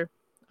whenever,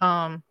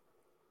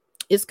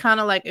 it's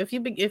kind of like if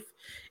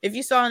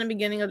you saw in the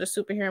beginning of the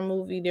superhero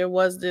movie, there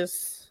was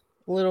this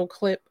little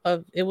clip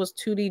of, it was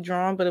 2D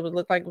drawn, but it would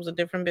look like it was a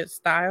different bit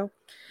style.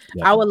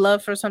 I would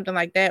love for something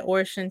like that,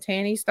 or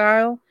Shintani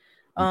style,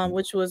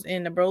 which was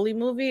in the Broly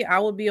movie. I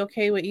would be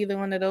okay with either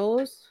one of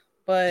those.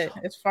 But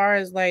as far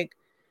as like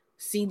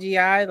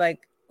CGI, like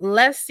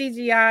less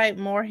CGI,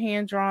 more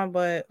hand drawn.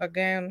 But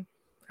again,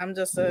 I'm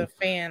just a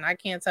fan. I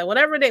can't tell.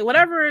 Whatever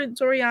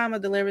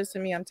Toriyama delivers to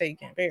me, I'm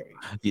taking.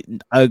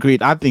 I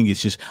agreed. I think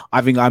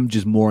I'm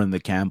just more in the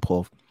camp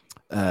of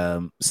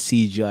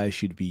CGI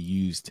should be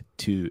used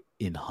to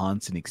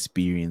enhance an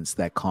experience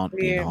that can't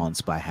be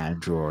enhanced by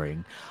hand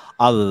drawing.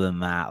 Other than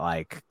that,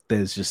 like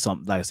there's just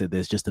something, like I said,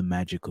 there's just a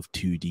magic of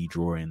 2D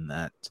drawing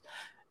that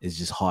is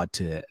just hard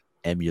to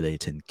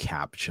emulate and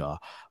capture.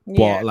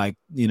 But like,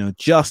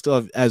 just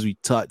as we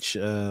touch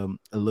a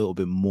little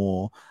bit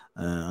more,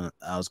 I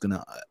was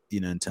gonna,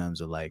 in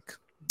terms of like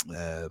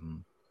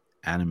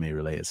anime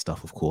related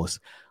stuff, of course,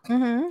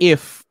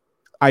 if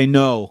I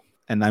know,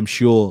 and I'm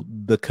sure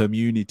the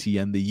community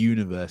and the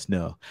universe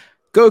know,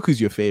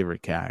 Goku's your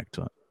favorite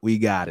character. We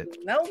got it.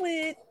 Know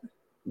it.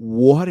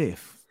 What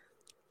if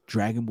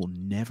Dragon Ball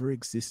never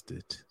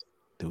existed?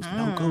 There was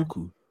no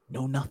Goku,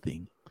 no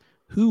nothing.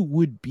 Who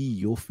would be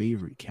your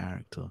favorite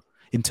character?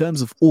 In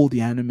terms of all the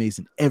animes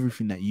and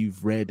everything that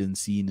you've read and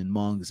seen in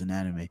mangas and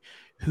anime,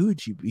 who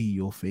would you be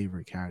your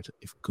favorite character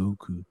if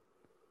Goku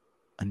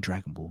and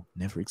Dragon Ball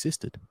never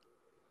existed?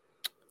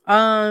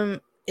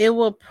 It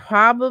will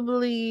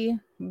probably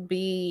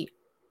be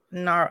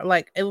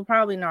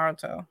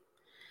Naruto.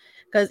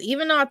 Because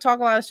even though I talk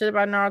a lot of shit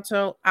about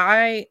Naruto,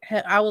 I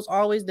was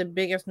always the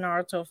biggest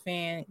Naruto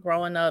fan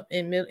growing up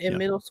in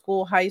middle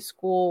school, high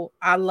school.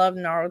 I love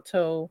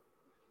Naruto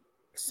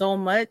so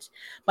much,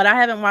 but I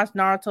haven't watched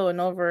Naruto in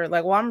over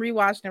I'm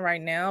rewatching it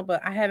right now,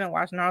 but I haven't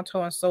watched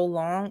Naruto in so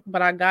long.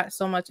 But I got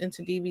so much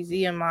into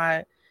DBZ in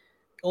my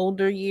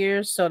older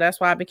years, so that's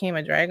why I became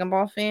a Dragon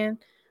Ball fan.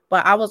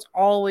 But I was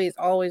always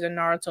a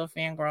Naruto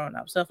fan growing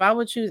up. So if I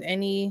would choose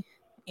any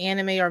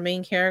anime or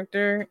main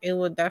character, it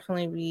would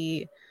definitely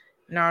be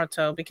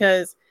Naruto,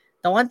 because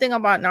the one thing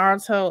about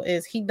Naruto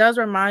is he does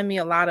remind me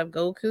a lot of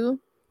Goku.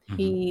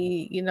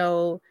 He,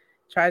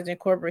 tries to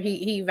incorporate,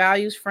 he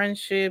values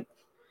friendship.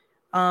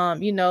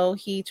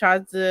 He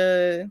tries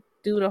to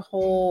do the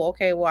whole,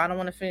 okay, well, I don't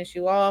want to finish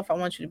you off. I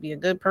want you to be a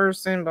good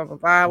person, blah, blah,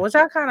 blah, which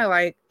I kind of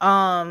like.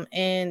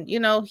 And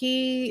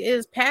he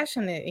is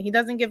passionate. He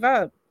doesn't give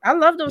up. I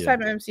love those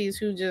type of MCs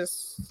who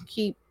just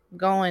keep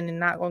going and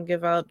not going to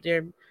give up.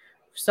 They're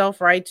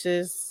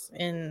self-righteous.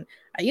 And,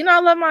 I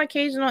love my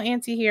occasional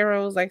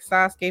anti-heroes like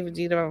Sasuke,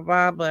 Vegeta, blah,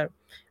 blah, blah, but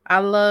I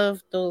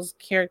love those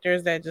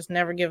characters that just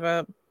never give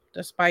up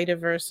despite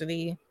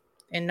adversity.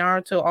 And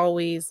Naruto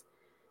always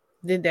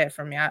did that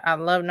for me. I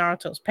love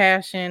Naruto's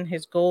passion,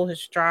 his goal,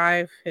 his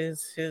strive,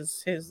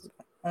 his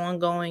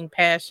ongoing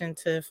passion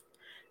to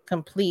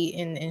complete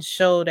and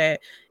show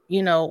that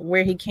you know,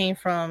 where he came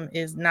from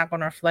is not going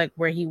to reflect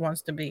where he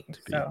wants to be.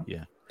 So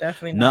yeah.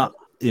 definitely Not, not.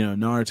 you know,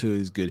 Naruto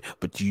is good,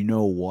 but you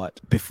know what?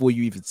 Before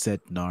you even said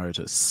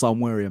Naruto,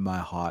 somewhere in my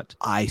heart,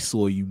 I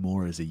saw you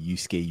more as a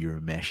Yusuke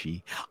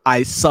Urameshi.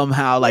 I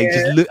somehow like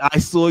just Yeah. look. I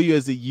saw you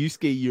as a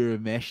Yusuke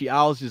Urameshi.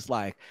 I was just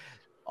like,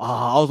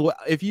 oh,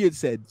 if you had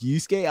said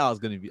Yusuke, I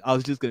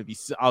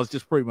was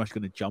just pretty much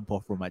gonna jump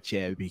off from my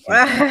chair because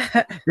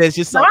there's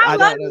just No, something I I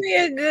love don't know. me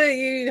a good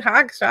Yu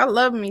Hakusho. I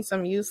love me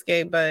some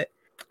Yusuke, but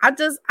I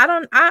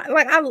don't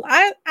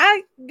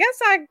I guess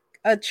I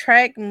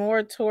attract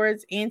more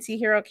towards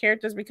anti-hero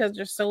characters because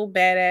they're so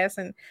badass,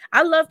 and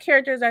I love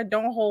characters that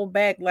don't hold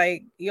back.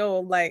 Like,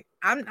 yo, like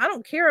I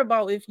don't care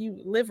about if you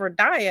live or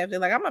die after.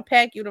 Like, I'm gonna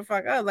pack you the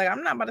fuck up. Like,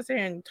 I'm not about to sit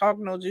here and talk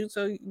no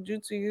jutsu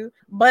you.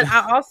 But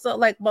I also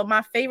like, but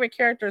my favorite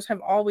characters have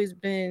always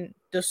been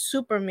the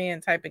Superman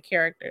type of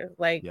characters,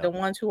 like Yeah, the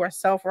ones who are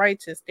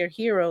self-righteous. They're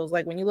heroes.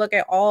 Like when you look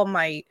at All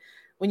Might,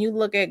 when you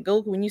look at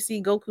Goku, when you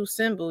see Goku's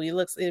symbol,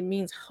 it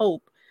means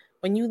hope.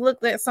 When you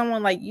look at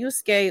someone like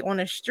Yusuke on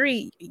the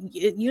street,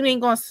 you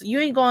ain't going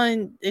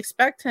to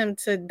expect him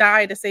to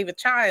die to save a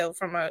child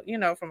from a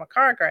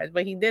car crash,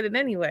 but he did it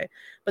anyway.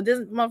 But this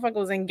motherfucker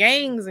was in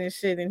gangs and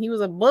shit, and he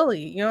was a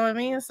bully. You know what I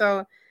mean?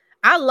 So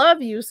I love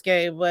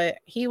Yusuke, but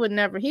he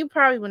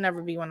probably would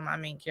never be one of my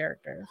main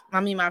characters. I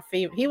mean, my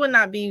favorite. He would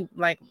not be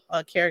like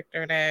a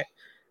character that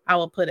I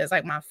would put as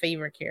like my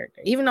favorite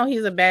character, even though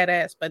he's a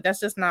badass. But that's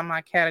just not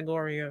my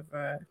category of.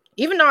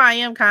 Even though I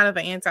am kind of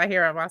an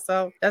anti-hero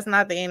myself, that's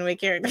not the anime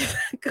character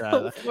I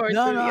go for,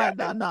 no, to be no,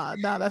 no, honest. no,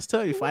 no. That's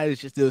totally fine. It's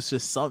just there was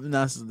just something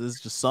there's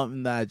just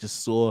something that I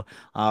just saw.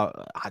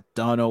 I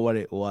don't know what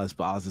it was,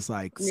 but I was just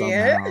like Yeah,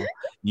 somehow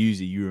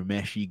usually you're a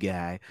meshy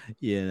guy,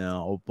 you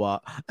know.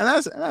 But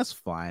and that's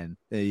fine.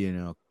 You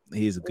know, yeah,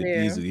 he's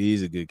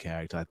a good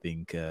character. I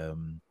think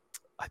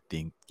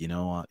you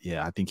know what?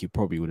 Yeah, I think he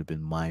probably would have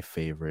been my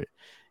favorite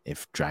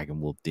if Dragon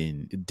Ball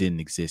didn't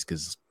exist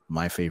because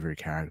my favorite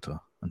character,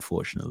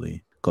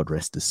 unfortunately, God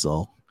rest his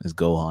soul, is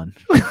Gohan.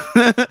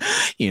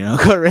 You know,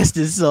 God rest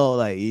his soul.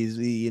 Like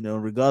you know,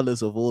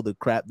 regardless of all the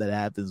crap that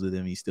happens with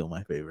him, he's still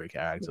my favorite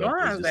character.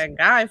 Gohan's that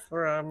guy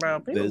for real, bro.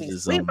 People There's be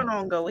just sleeping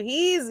on Go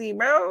Easy,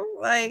 bro.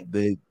 Like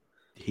the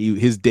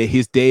his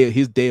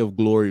day of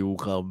glory will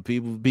come.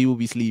 People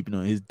be sleeping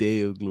on his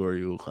day of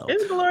glory will come.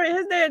 his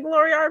day of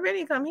glory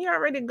already come. He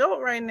already go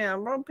right now,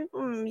 bro.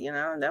 People,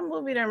 that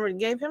movie that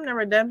gave him the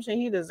redemption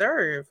he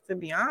deserved. To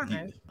be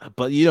honest,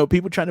 But you know,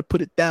 people trying to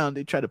put it down.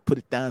 They try to put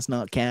it down. It's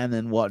not canon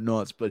and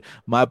whatnots. But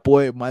my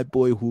boy,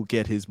 will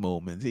get his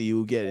moments. He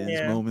will get his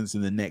yeah, moments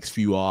in the next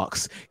few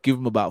arcs. Give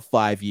him about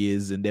 5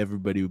 years, and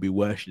everybody will be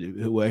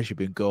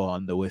worshiping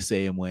Gohan the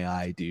same way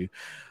I do.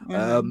 mm-hmm.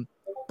 Um,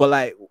 but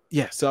like,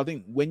 yeah. So I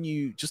think when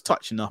you just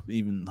touching up,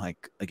 even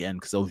like again,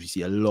 because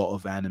obviously a lot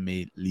of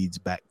anime leads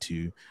back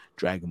to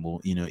Dragon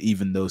Ball. You know,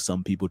 even though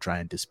some people try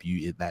and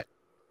dispute it, that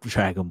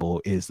Dragon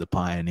Ball is the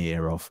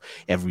pioneer of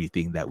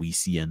everything that we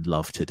see and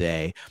love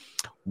today.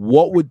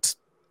 What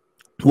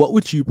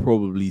would you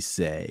probably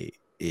say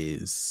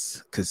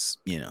is, because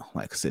you know,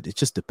 like I said, it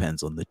just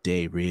depends on the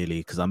day,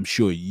 really, because I'm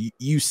sure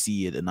you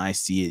see it and I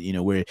see it. You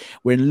know, we're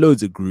in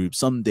loads of groups.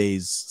 Some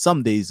days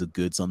are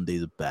good, some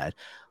days are bad,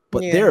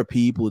 but there Yeah, are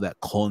people that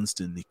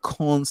constantly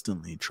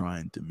try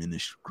and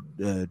diminish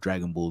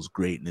Dragon Ball's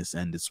greatness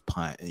and its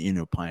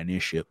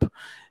pioneership, of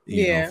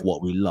yeah,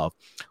 what we love.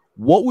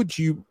 What would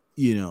you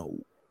know,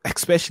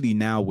 especially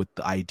now with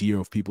the idea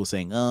of people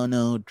saying, "Oh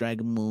no,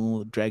 Dragon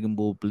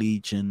Ball,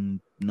 Bleach, and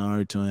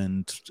Naruto,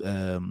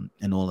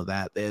 and all of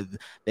that.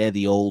 They're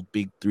the old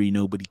big three.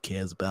 Nobody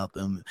cares about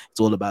them. It's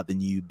all about the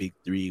new big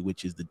three,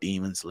 which is the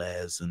Demon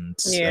Slayers and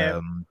yeah.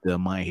 the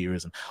My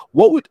Heroes." And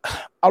what would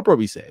I'll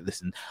probably say?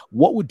 Listen,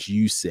 what would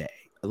you say?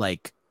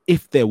 Like,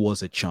 if there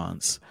was a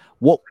chance,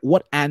 what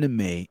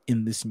anime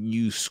in this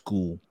new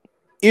school,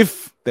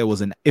 if there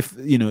was if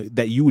you know,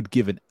 that you would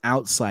give an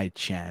outside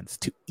chance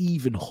to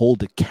even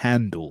hold a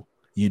candle,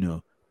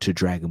 to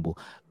Dragon Ball.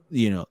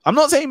 I'm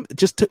not saying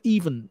just to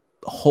even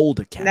hold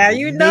a Now candle,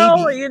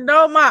 maybe.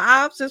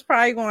 my ops is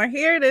probably going to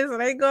hear this and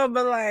they gonna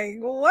be like,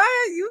 "What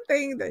you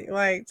think that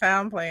like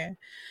time playing?"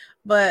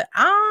 But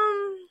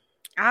I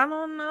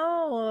don't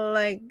know.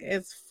 Like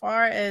as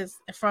far as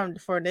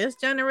for this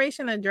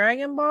generation of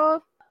Dragon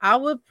Ball, I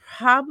would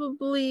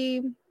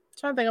probably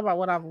try to think about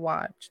what I've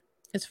watched.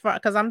 It's far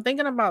because I'm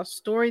thinking about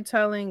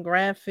storytelling,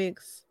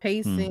 graphics, Hmm.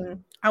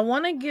 pacing. I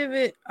want to give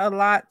it a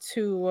lot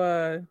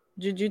to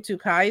Jujutsu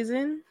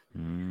Kaisen.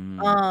 Hmm.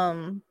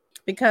 Um,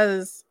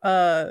 because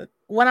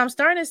what I'm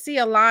starting to see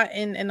a lot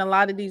in a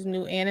lot of these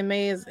new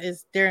animes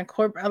is they're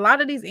a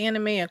lot of these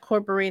anime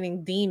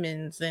incorporating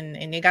demons, and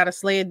they gotta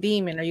slay a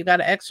demon or you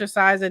gotta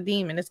exorcise a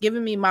demon. It's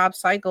giving me Mob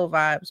Psycho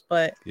vibes,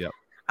 but Yep.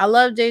 I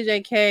love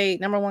JJK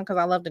number one because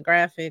I love the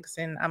graphics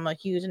and I'm a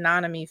huge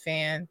Nanami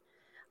fan.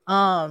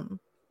 Um,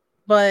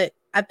 but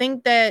I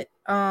think that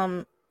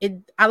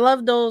I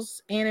love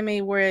those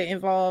anime where it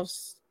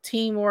involves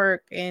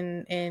teamwork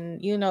and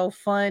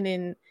fun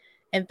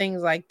and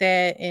things like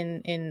that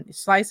and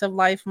slice of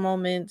life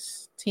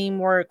moments,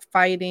 teamwork,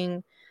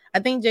 fighting. I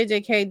think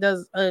JJK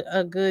does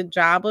a good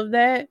job of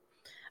that.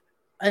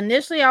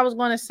 Initially, I was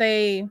going to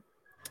say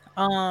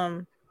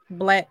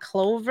Black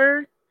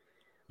Clover,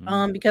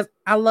 because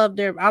I love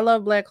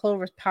Black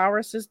Clover's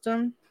power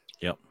system.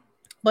 Yep.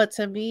 But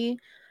to me,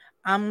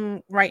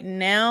 right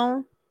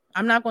now,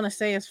 I'm not going to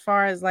say as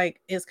far as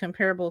like it's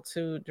comparable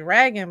to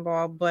Dragon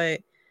Ball,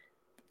 but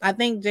I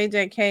think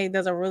JJK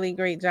does a really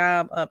great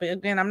job of it.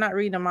 Again, I'm not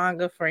reading the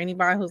manga for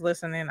anybody who's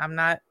listening.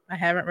 I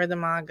haven't read the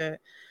manga,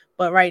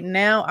 but right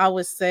now I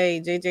would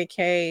say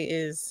JJK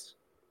is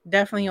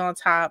definitely on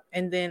top.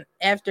 And then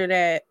after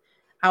that,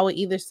 I would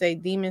either say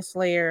Demon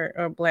Slayer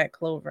or Black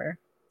Clover.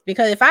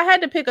 Because if I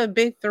had to pick a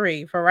big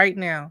three for right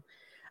now,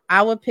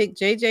 I would pick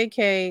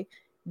JJK,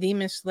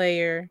 Demon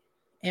Slayer,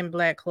 and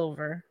Black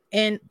Clover.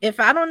 And if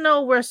I don't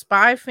know where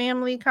Spy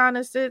Family kind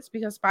of sits,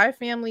 because Spy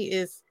Family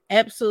is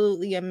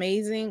absolutely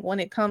amazing when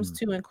it comes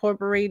to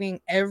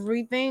incorporating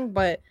everything.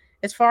 But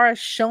as far as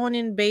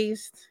shonen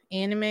based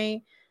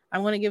anime,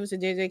 I'm going to give it to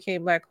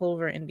JJK, Black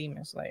Clover, and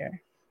Demon Slayer.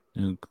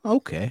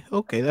 Okay,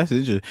 that's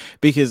interesting,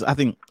 because I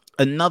think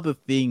another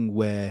thing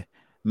where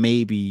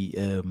maybe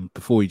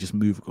before we just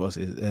move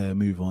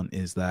on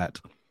is that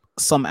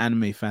some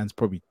anime fans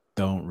probably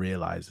don't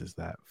realize is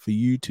that for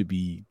you to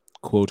be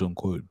quote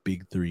unquote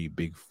big three,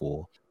 big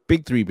four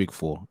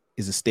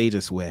is a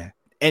status where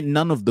and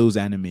none of those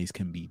animes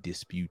can be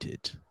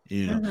disputed.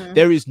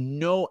 There is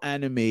no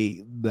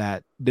anime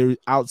that there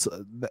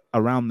outside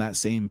around that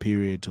same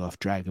period of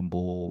Dragon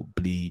Ball,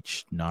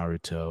 Bleach,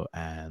 Naruto,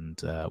 and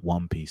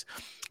One Piece.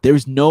 There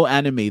is no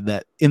anime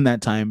that in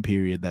that time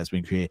period that's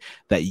been created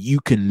that you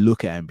can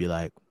look at and be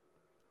like,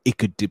 it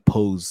could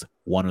depose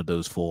one of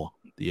those four.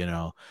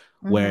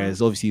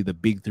 Whereas obviously the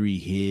big three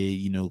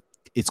here,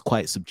 it's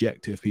quite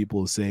subjective.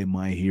 People say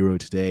My Hero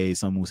Today,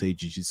 some will say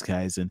Jujutsu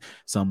Kaisen,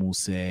 some will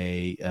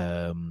say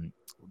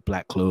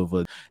Black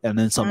Clover, and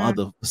then some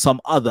other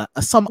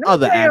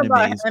animes.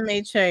 About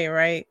MHA,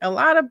 right? A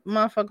lot of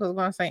motherfuckers are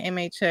gonna say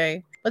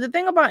MHA, but the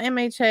thing about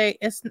MHA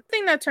is the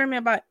thing that turned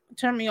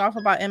me off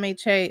about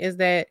MHA is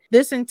that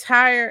the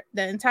entire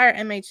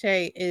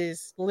MHA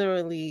is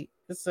literally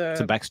it's a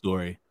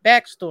backstory.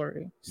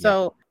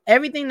 So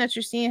everything that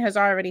you're seeing has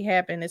already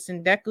happened. It's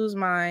in Deku's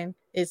mind.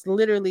 It's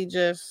literally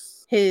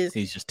just he's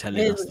just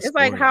telling us it's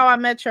like How I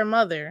Met Your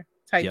Mother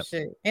type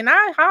shit. And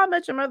How I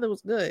Met Your Mother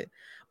was good,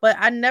 but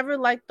I never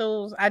liked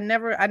those. I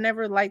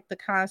never liked the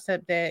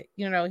concept that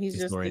he's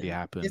just already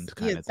happened.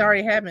 It's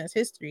already happened. It's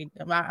history.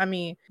 I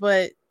mean,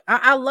 but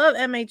I love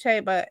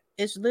MHA, but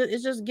it's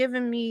just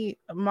giving me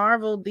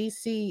Marvel,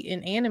 DC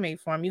in anime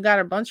form. You got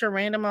a bunch of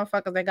random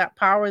motherfuckers that got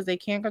powers they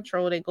can't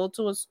control. They go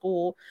to a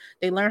school,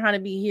 they learn how to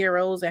be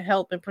heroes and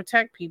help and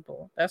protect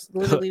people. That's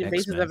literally the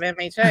basis of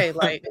MHA.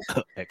 Like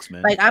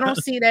X-Men. Like I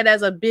don't see that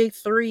as a big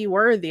three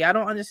worthy. I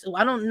don't understand.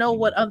 I don't know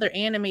what other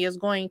anime is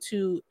going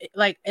to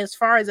like as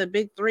far as a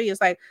big three. It's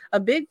like a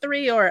big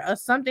three or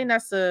something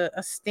that's a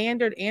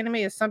standard anime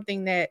is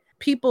something that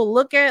people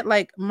look at,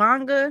 like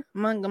mangakas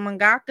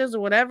or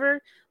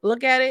whatever,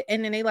 look at it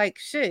and then they like,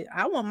 shit,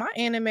 I want my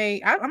anime.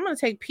 I'm gonna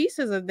take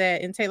pieces of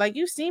that and take, like,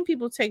 you've seen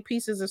people take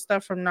pieces of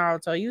stuff from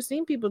Naruto, you've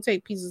seen people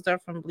take pieces of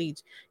stuff from Bleach,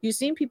 you've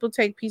seen people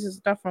take pieces of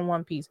stuff from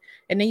One Piece,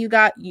 and then you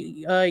got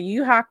Yu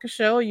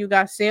Hakusho, you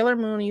got Sailor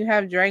Moon, you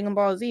have Dragon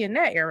Ball Z in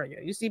that area.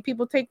 You see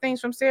people take things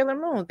from Sailor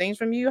Moon, things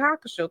from Yu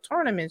Hakusho,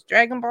 tournaments,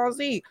 Dragon Ball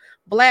Z,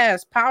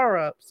 Blast,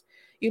 power-ups.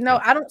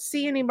 I don't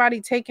see anybody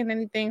taking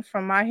anything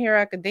from My Hero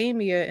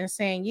Academia and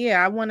saying,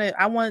 yeah, I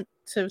want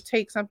to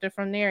take something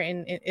from there.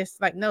 And it's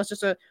like, no, it's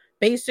just a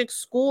basic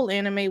school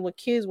anime with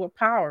kids with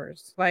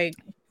powers. Like,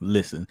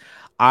 listen,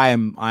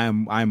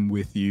 I'm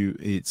with you.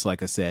 It's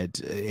like I said,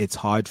 it's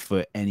hard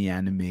for any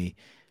anime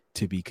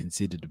to be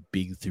considered a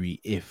big three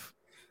if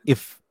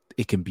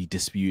it can be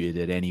disputed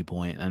at any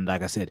point. And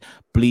like I said,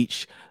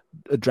 Bleach,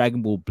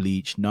 Dragon Ball,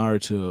 Bleach,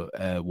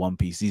 Naruto, One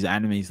Piece, these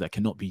animes that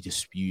cannot be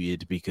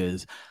disputed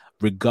because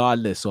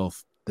regardless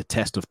of the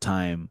test of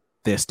time,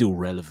 they're still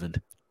relevant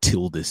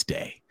till this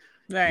day.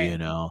 Right.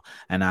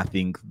 And I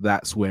think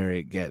that's where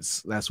it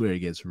gets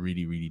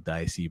really, really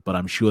dicey. But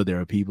I'm sure there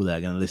are people that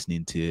are going to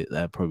listen to it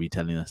that are probably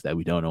telling us that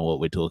we don't know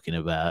what we're talking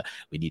about.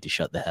 We need to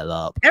shut the hell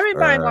up.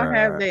 Everybody gonna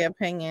have their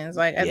opinions.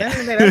 Like at the end of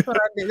the day, that's what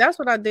I did. That's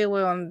what I deal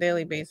with on a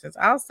daily basis.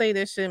 I'll say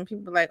this shit and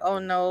people are like, oh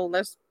no,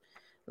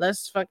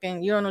 let's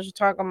fucking, you don't know what you're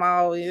talking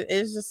about.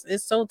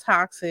 It's so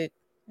toxic.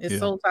 It's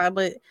so tight.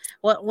 But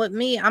what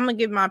me, I'm gonna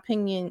give my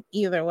opinion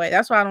either way.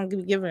 That's why I don't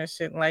give giving a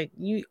shit. Like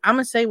I'm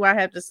gonna say what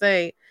I have to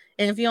say,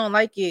 and if you don't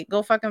like it,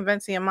 go fucking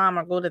vent to your mom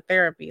or go to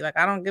therapy. Like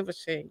I don't give a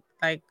shit.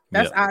 Like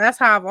that's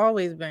how I've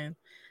always been.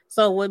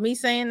 So with me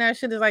saying that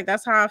shit is like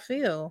that's how I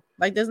feel.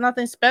 Like there's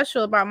nothing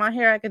special about My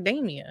Hero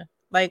Academia.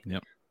 Like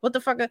what the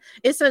fuck?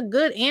 It's a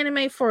good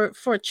anime for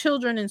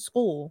children in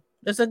school.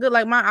 It's a good,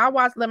 like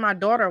let my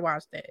daughter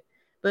watch that.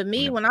 But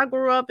me, when I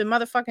grew up and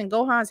motherfucking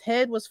Gohan's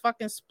head was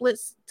fucking split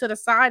to the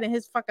side and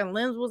his fucking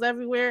limbs was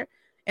everywhere,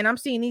 and I'm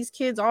seeing these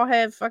kids all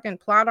have fucking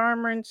plot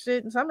armor and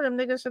shit, and some of them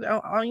niggas should,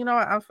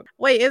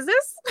 wait, is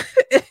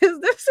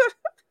this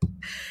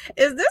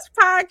Is this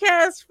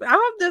podcast? I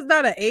hope there's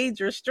not an age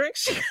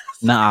restriction.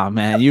 Nah,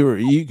 man,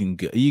 you can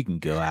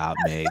go out,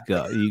 man.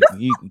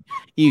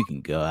 You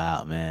can go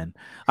out, man.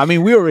 I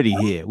mean, we're already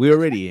here. We're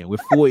already in. We're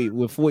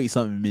 40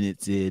 something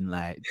minutes in.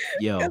 Like,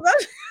 yo,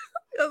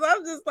 Because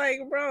I'm just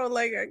like, bro,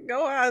 like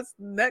go out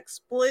neck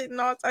split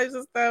and all types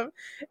of stuff.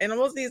 And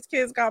most of these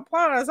kids got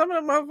plot. Some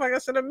of the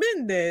motherfuckers should have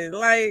been dead.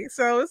 Like,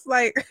 so it's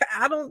like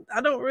I don't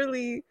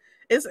really.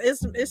 It's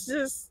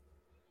just.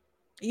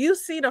 You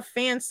see the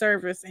fan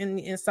service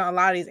in some, a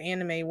lot of these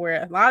anime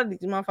where a lot of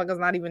these motherfuckers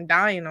not even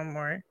dying no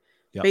more,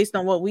 based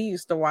on what we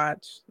used to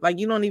watch. Like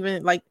you don't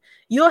even like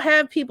you'll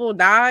have people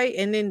die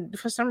and then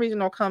for some reason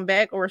they'll come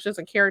back, or it's just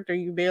a character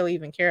you barely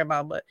even care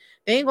about. But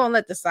they ain't gonna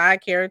let the side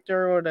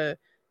character or the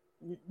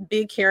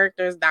big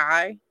characters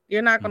die.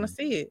 You're not gonna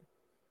see it.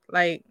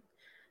 Like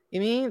you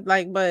mean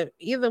like, but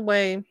either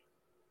way.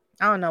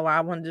 I don't know why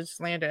I wanted to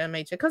slander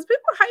MHA because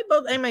people hype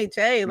up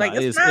MHA. Like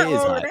it's not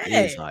all of that.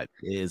 It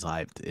is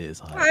hyped.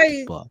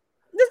 Like, but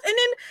and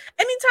then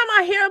anytime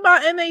I hear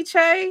about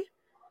MHA,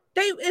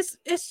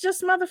 it's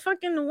just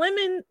motherfucking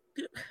women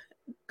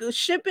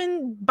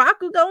shipping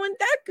Bakugo and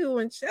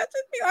Deku and shit. I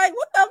just be like,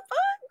 what the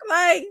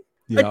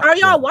fuck? Like, are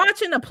y'all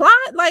watching the plot?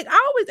 Like,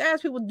 I always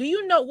ask people, do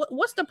you know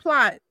what's the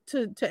plot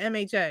to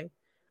MHA,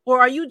 or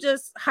are you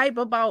just hype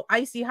about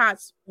Icy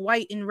Hot's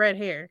white and red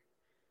hair?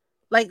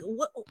 Like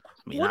what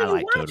are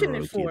you watching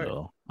it for?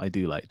 Though. I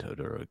do like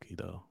Todoroki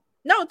though.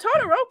 No,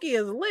 Todoroki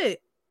is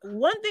lit.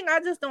 One thing I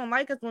just don't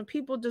like is when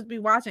people just be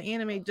watching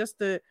anime just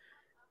to,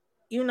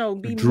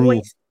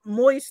 be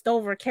moist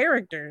over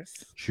characters.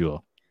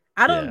 Sure.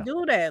 I don't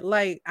do that.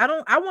 Like I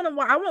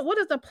want what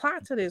is the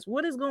plot to this?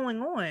 What is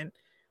going on?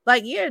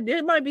 Like, yeah,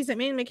 there might be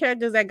some anime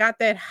characters that got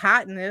that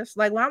hotness.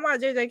 Like when I watch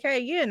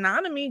JJK, yeah,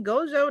 Nanami,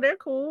 Gojo, they're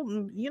cool.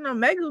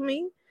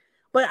 Megumi.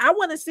 But I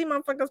want to see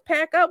motherfuckers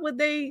pack up with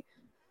they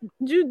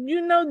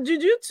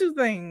jujutsu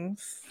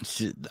things.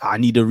 I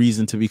need a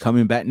reason to be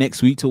coming back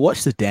next week to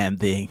watch the damn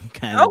thing.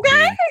 Okay,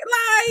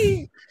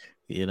 like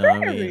you know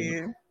what I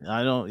mean?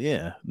 I don't.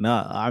 Yeah,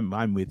 no,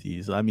 I'm with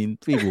you. So, I mean,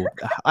 people.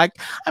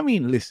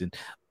 Listen,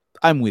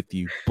 I'm with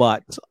you,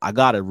 but I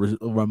gotta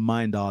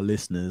remind our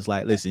listeners.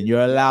 Like, listen,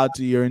 you're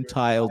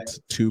entitled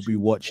to be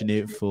watching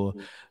it for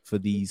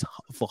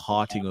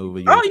hearting over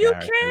your you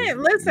can't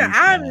listen.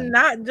 I'm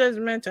not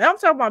judgmental. I'm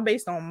talking about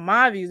based on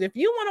my views. If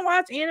you want to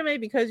watch anime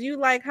because you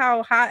like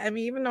how hot, I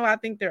mean, even though I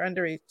think they're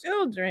underage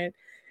children,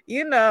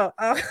 talk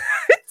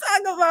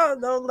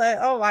about don't let.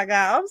 Oh my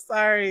god, I'm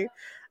sorry,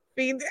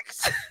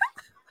 Phoenix,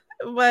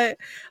 but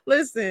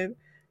listen,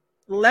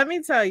 let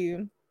me tell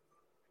you.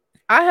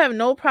 I have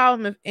no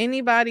problem if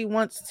anybody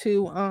wants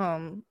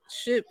to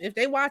ship. If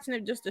they watching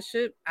it just to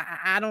ship,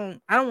 I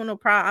don't want no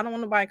problem. I don't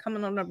want nobody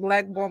coming on the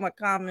Black Bulmaa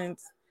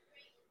comments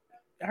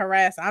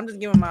harass. I'm just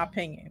giving my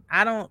opinion.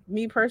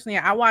 Me personally,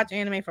 I watch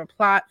anime for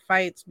plot,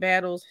 fights,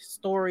 battles,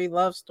 story,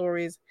 love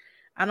stories.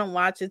 I don't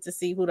watch it to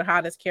see who the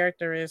hottest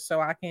character is so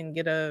I can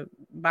get a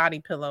body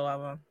pillow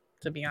of them,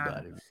 to be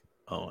honest.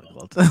 Oh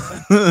my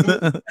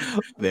god.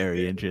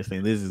 Very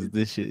interesting.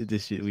 This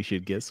shit we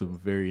should get some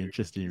very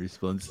interesting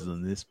responses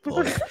on this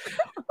point.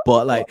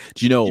 But like,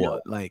 do you know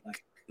what? Like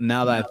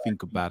now that I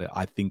think about it,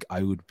 I think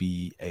I would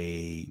be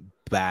I'd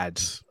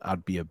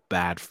be a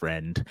bad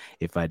friend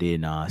if I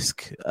didn't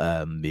ask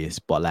this.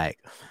 But like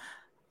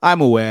I'm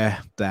aware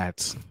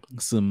that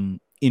some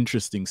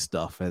interesting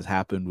stuff has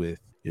happened with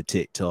your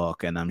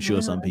TikTok, and I'm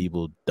sure some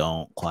people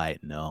don't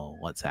quite know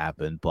what's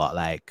happened. But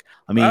like,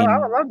 I mean, I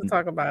would love to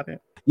talk about it.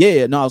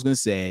 Yeah, no, I was gonna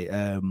say,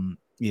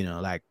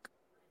 like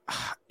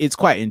it's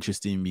quite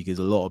interesting because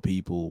a lot of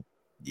people,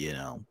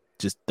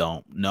 just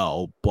don't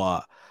know.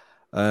 But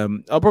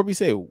I'll probably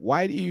say,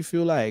 why do you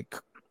feel like,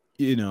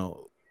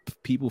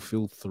 people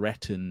feel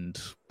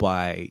threatened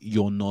by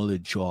your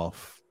knowledge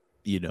of,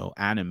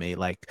 anime?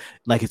 Like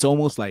it's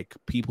almost like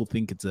people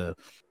think it's a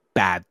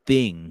bad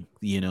thing,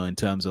 in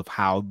terms of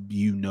how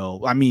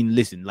I mean,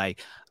 listen,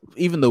 like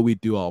even though we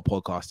do our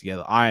podcast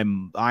together, I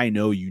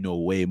know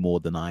way more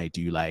than I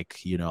do. Like,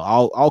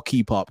 I'll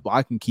keep up,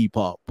 I can keep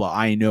up, but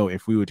I know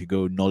if we were to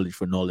go knowledge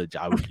for knowledge,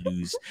 I would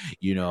lose,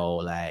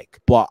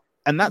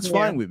 and that's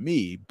fine with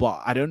me.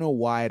 But I don't know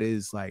why it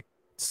is like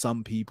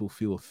some people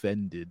feel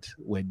offended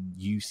when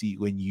you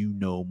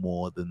know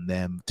more than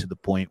them, to the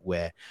point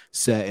where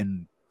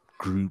certain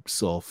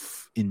groups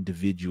of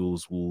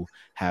individuals will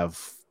have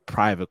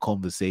private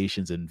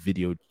conversations and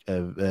video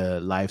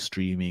live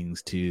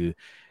streamings to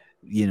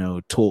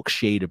talk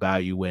shade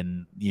about you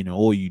when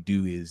all you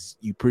do is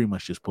you pretty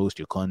much just post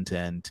your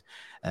content.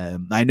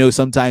 I know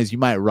sometimes you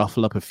might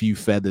ruffle up a few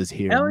feathers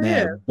here and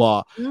there,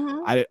 but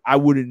I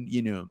wouldn't,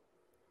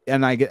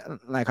 and I get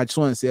like, I just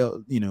want to say,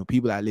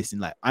 people that listen,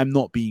 like I'm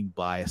not being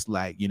biased.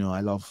 Like,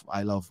 I love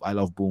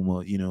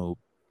Bulmaa.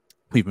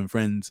 We've been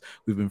friends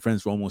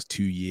for almost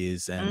 2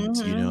 years, and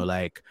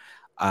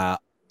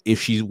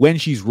when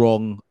she's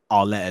wrong,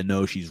 I'll let her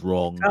know she's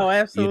wrong. Oh,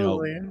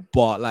 absolutely.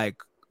 But like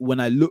when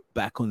I look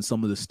back on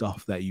some of the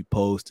stuff that you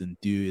post and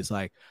do, it's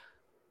like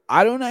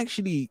I don't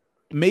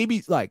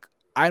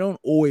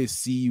always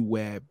see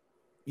where,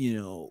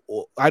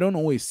 or I don't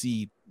always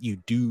see you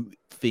do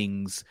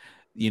things,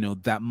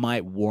 that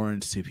might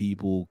warrant to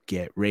people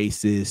get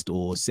racist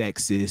or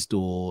sexist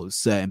or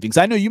certain things.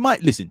 I know you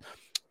might listen.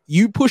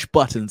 You push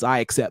buttons. I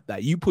accept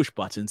that you push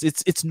buttons.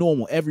 It's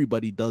normal.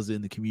 Everybody does it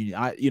in the community.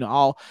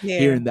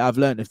 I've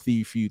learned a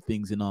few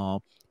things in our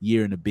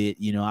year and a bit.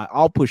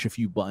 I'll push a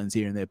few buttons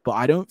here and there, but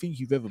I don't think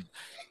you've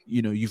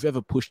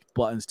ever pushed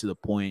buttons to the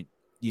point,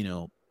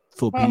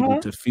 for people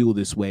to feel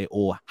this way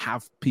or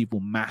have people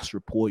mass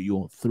report you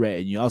or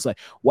threaten you. I was like,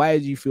 why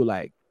do you feel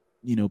like,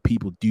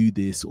 people do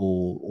this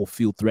or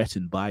feel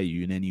threatened by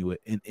you in any way,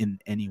 in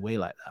any way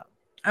like that?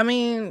 I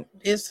mean,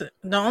 it's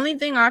the only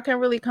thing I can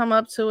really come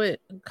up to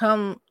it.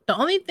 The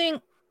only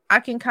thing I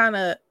can kind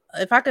of,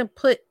 if I could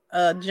put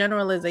a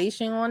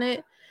generalization on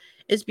it,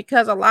 is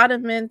because a lot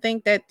of men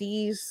think that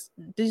these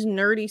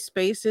nerdy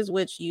spaces,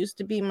 which used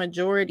to be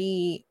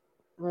majority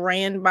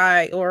ran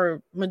by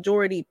or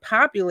majority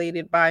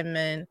populated by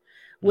men,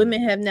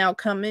 women have now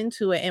come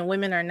into it, and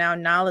women are now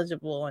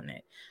knowledgeable on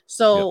it.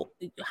 So,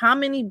 how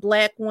many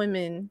Black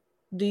women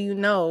do you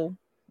know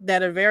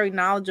that are very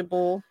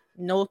knowledgeable,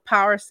 know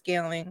power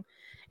scaling,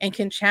 and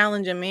can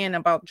challenge a man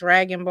about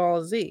Dragon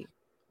Ball Z?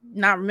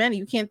 Not many.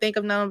 You can't think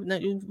of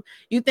none.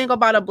 You think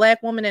about a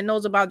Black woman that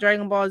knows about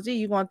Dragon Ball Z,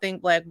 you're gonna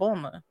think Black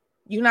Bulmaa.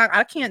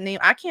 I can't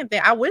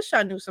think. I wish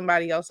I knew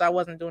somebody else. I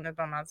wasn't doing it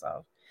by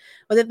myself.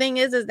 But the thing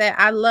is that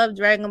I love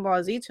Dragon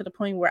Ball Z to the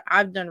point where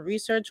I've done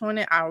research on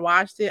it. I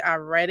watched it. I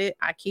read it.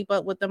 I keep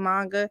up with the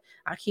manga.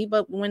 I keep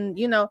up when,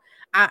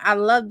 I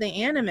love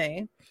the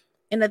anime.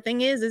 And the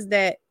thing is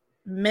that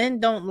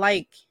men don't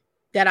like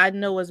that I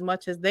know as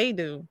much as they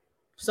do.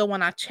 So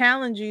when I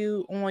challenge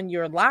you on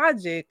your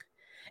logic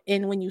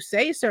and when you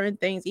say certain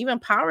things, even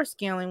power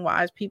scaling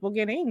wise, people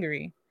get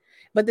angry.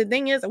 But the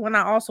thing is, when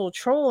I also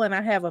troll and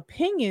I have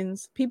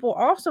opinions, people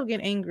also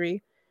get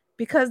angry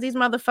because these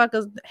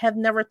motherfuckers have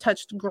never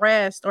touched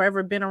grass or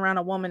ever been around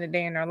a woman a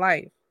day in their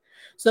life.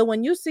 So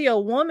when you see a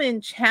woman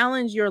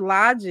challenge your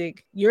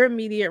logic, your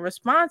immediate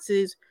response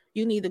is,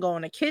 you need to go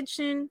in the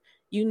kitchen.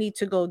 You need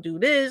to go do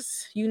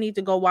this. You need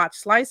to go watch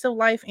slice of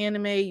life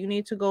anime. You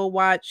need to go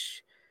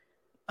watch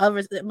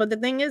others. But the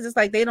thing is, it's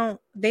like they don't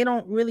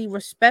really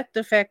respect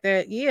the fact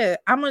that,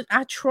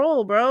 I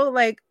troll, bro.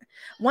 Like,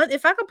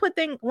 if I could put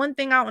one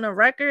thing out on a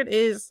record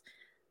is,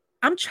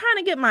 I'm trying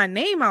to get my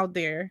name out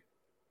there.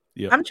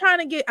 Yep.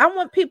 I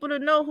want people to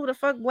know who the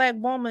fuck Black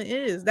Bulmaa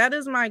is. That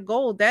is my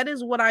goal. That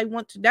is what I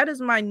want to, that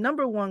is my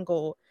number one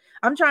goal.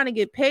 I'm trying to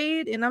get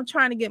paid and I'm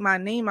trying to get my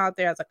name out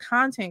there as a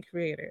content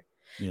creator.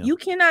 Yeah. You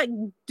cannot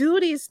do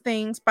these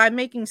things by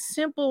making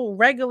simple,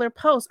 regular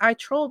posts. I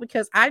troll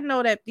because I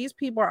know that these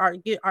people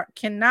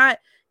cannot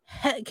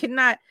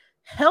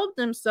help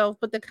themselves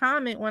but to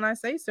comment when I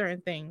say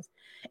certain things.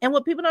 And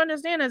what people don't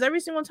understand is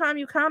every single time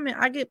you comment,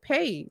 I get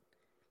paid.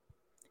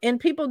 And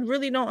people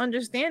really don't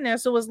understand that.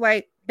 So it's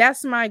like,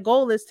 that's my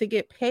goal, is to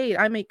get paid.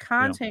 I'm a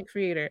content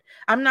creator.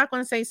 I'm not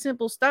going to say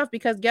simple stuff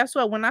because guess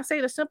what? When I say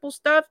the simple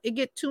stuff, it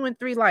get 2 and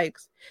 3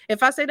 likes.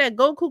 If I say that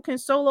Goku can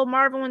solo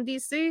Marvel and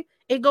DC,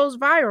 it goes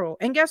viral.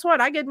 And guess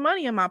what? I get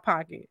money in my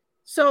pocket.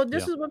 So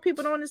this is what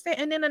people don't understand.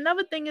 And then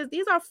another thing is,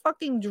 these are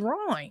fucking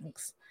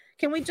drawings.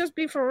 Can we just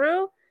be for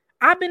real?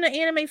 I've been an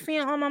anime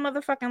fan all my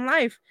motherfucking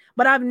life,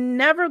 but I've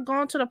never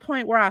gone to the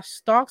point where I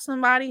stalked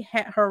somebody,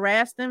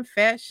 harassed them,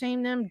 fat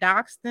shamed them,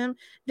 doxed them,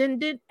 then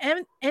did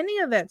any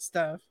of that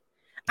stuff.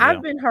 Yeah.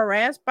 I've been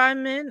harassed by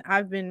men.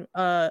 I've been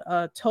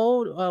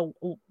told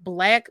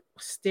Black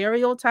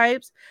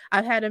stereotypes.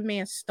 I've had a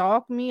man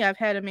stalk me. I've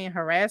had a man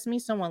harass me.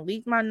 Someone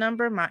leaked my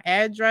number, my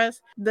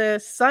address. The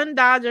Sun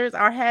Dodgers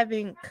are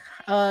having,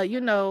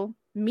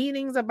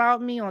 meetings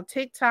about me on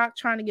TikTok,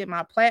 trying to get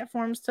my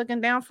platforms taken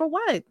down. For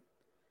what?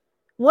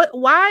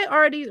 Why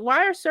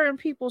are certain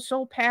people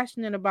so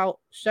passionate about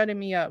shutting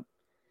me up?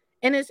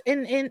 And it's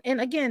and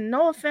again,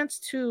 no offense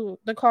to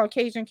the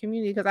Caucasian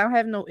community, because I don't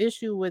have no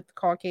issue with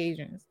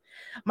Caucasians.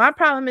 My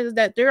problem is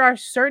that there are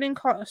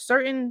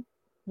certain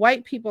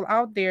white people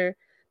out there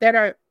that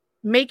are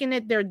making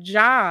it their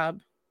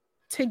job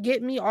to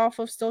get me off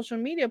of social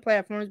media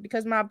platforms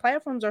because my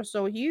platforms are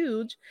so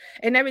huge.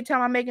 And every time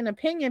I make an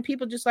opinion,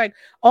 people just like,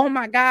 oh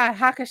my God,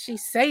 how could she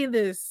say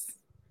this?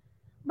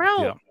 Bro.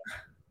 Yeah.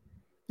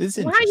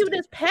 Why you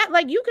this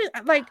like you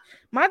can like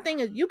my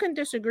thing is, you can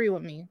disagree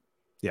with me.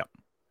 Yeah.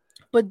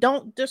 But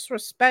don't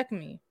disrespect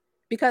me,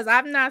 because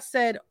I've not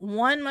said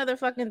one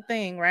motherfucking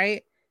thing,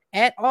 right,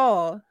 at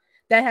all,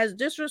 that has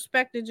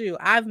disrespected you.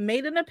 I've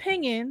made an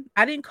opinion.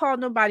 I didn't call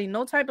nobody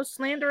no type of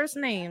slanderous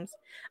names.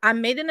 I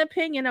made an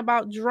opinion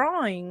about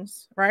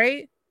drawings,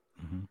 right?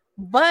 Mm-hmm.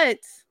 But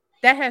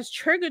that has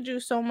triggered you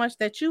so much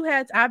that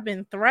I've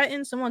been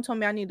threatened. Someone told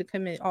me I need to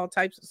commit all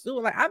types of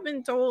suicide. Like, I've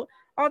been told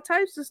all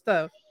types of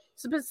stuff.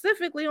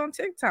 Specifically on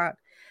TikTok,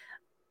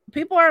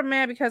 people are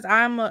mad because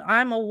I'm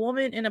a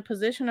woman in a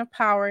position of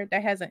power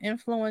that has an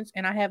influence,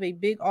 and I have a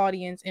big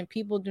audience, and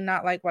people do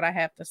not like what I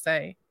have to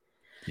say.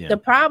 Yeah. The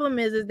problem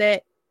is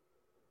that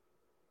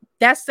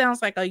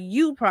sounds like a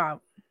you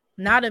problem,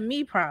 not a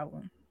me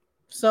problem.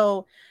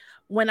 So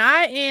when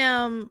I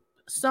am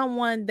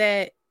someone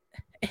that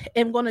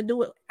am going to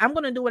do it. I'm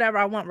going to do whatever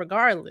I want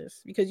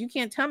regardless, because you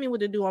can't tell me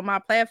what to do on my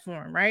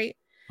platform, right?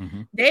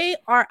 Mm-hmm. They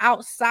are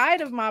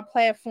outside of my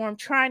platform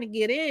trying to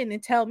get in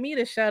and tell me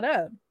to shut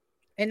up.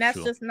 And that's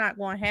Sure. just not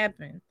going to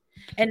happen.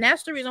 And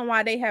that's the reason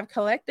why they have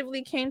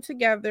collectively came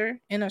together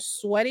in a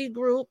sweaty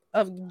group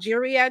of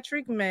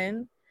geriatric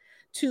men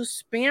to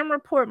spam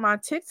report my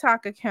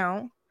TikTok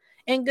account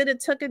and get it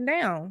taken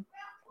down,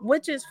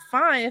 which is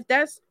fine. If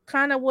that's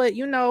kind of what,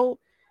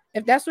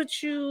 if that's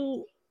what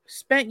you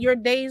spent your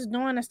days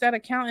doing instead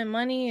of counting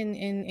money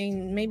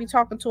and maybe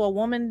talking to a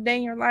woman a day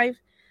in your life,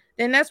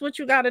 then that's what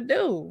you got to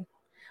do.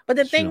 But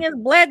the thing Sure. is,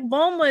 Black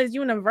Bulmaa is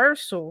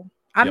universal.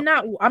 Yep.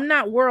 I'm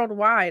not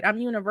worldwide. I'm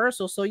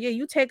universal. So yeah,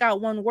 you take out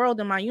one world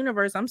in my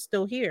universe, I'm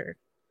still here.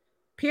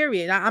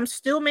 Period. I'm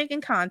still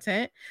making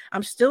content.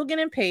 I'm still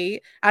getting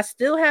paid. I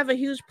still have a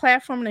huge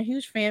platform and a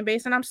huge fan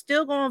base, and I'm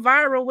still going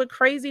viral with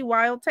crazy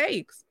wild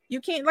takes.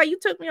 You can't, like, you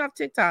took me off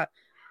TikTok.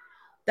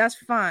 That's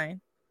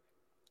fine.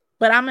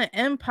 But I'm an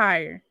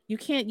empire. You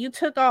can't, you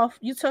took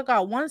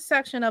out one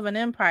section of an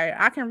empire.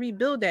 I can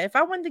rebuild that. If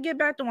I wanted to get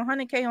back to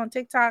 100K on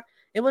TikTok,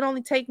 it would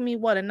only take me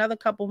another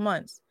couple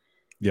months.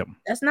 Yep.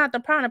 That's not the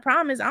problem. The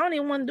problem is I don't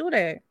even want to do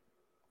that.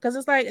 Because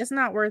it's like, it's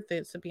not worth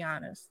it, to be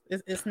honest.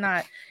 It's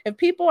not. If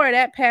people are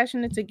that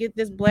passionate to get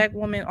this Black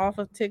woman off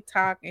of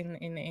TikTok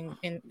and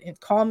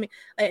call me,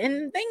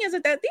 and the thing is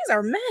that these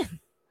are men.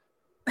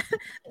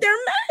 They're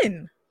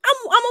men.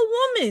 I'm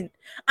a woman.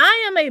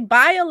 I am a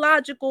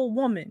biological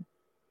woman,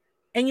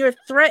 and you're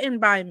threatened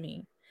by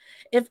me.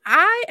 If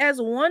I,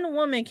 as one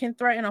woman, can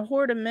threaten a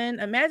horde of men,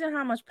 imagine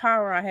how much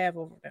power I have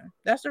over them.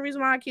 That's the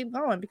reason why I keep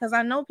going, because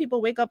I know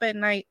people wake up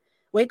in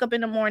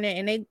the morning,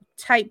 and they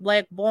type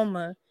Black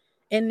Bulmaa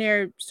in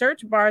their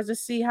search bars to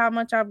see how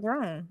much I've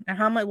grown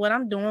and what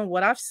I'm doing,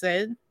 what I've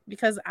said,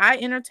 because I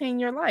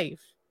entertain your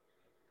life.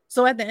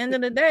 So at the end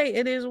of the day,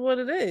 it is what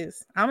it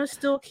is. I'm going to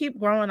still keep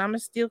growing. I'm going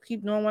to still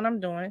keep doing what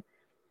I'm doing.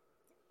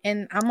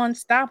 And I'm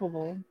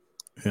unstoppable.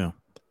 Yeah.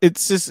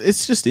 It's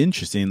just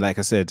interesting. Like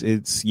I said,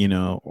 it's,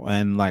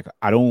 and like,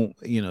 I don't,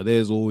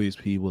 there's always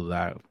people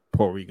that are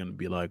probably going to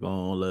be like,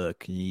 oh,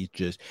 look, he's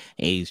just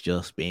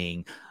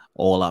being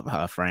all up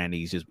her friend.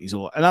 He's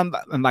all, and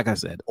like I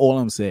said, all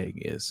I'm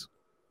saying is,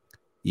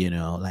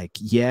 like,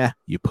 yeah,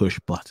 you push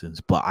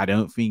buttons, but I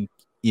don't think,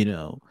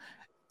 I'm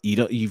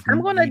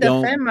going to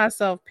defend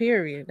myself,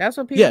 period. That's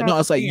what people don't. Yeah, no,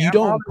 it's like you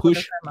don't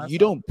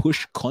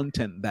push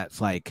content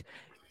that's like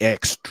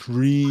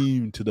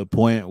extreme to the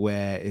point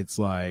where it's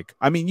like,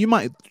 I mean, you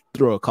might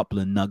throw a couple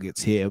of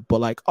nuggets here, but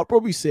like, I'll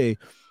probably say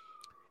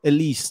at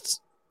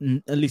least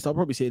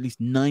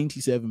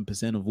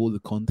 97% of all the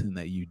content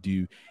that you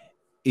do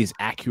is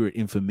accurate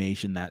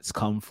information that's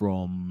come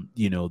from,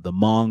 the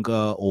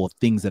manga or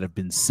things that have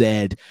been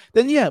said.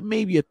 Then yeah,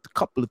 maybe a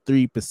couple of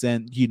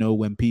 3%,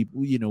 when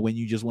people, when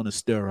you just want to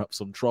stir up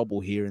some trouble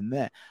here and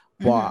there.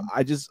 But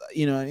I just,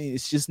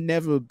 it's just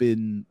never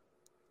been,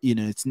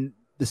 it's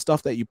the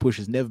stuff that you push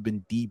has never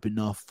been deep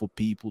enough for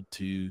people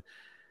to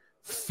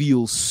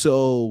feel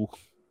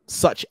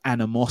such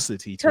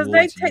animosity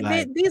towards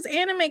you. These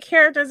anime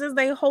characters is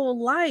their whole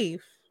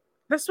life.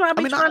 That's why I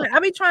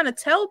be trying to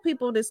tell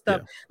people this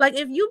stuff. Yeah. Like,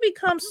 if you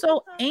become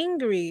so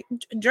angry,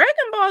 Dragon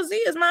Ball Z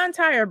is my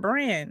entire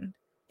brand.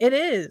 It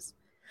is.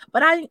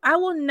 But I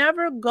will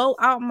never go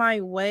out my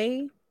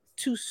way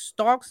to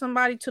stalk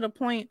somebody to the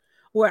point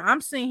where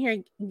I'm sitting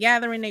here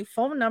gathering their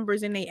phone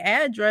numbers and their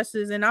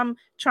addresses, and I'm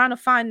trying to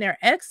find their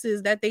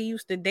exes that they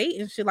used to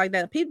date and shit like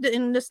that. People,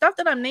 and the stuff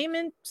that I'm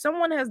naming,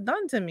 someone has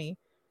done to me,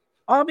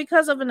 all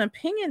because of an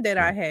opinion that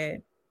I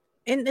had.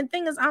 And the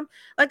thing is, I'm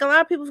like, a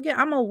lot of people forget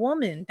I'm a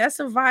woman. That's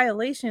a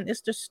violation.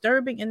 It's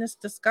disturbing and it's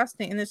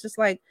disgusting. And it's just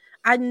like,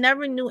 I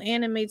never knew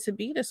anime to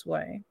be this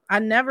way. I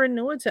never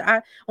knew it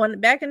to. When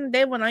back in the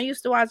day when I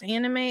used to watch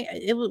anime,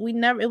 it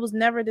was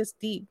never this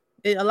deep.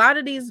 A lot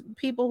of these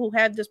people who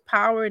had this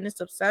power and this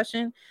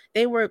obsession,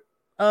 they were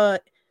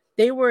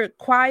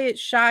quiet,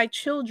 shy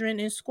children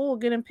in school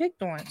getting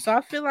picked on. So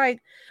I feel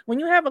like when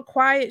you have a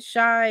quiet,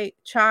 shy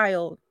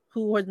child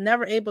who was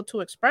never able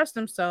to express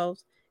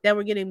themselves, that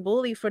were getting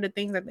bullied for the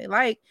things that they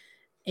like,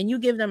 and you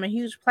give them a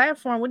huge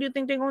platform, what do you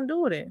think they're going to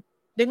do with it?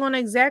 They're going to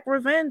exact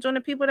revenge on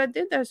the people that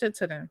did that shit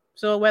to them.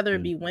 So whether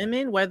it be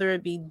women, whether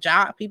it be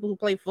people who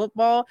play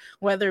football,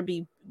 whether it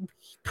be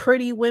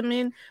pretty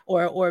women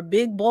or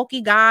big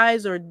bulky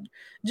guys, or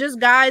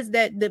just guys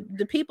that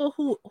the people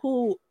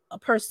who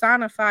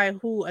personify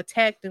who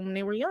attacked them when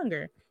they were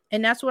younger.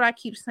 And that's what I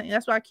keep saying.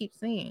 That's what I keep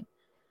seeing.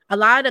 A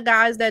lot of the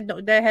guys that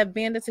have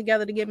banded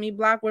together to get me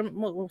blocked,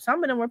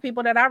 some of them were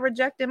people that I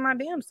rejected my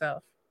damn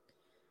self.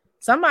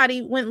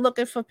 Somebody went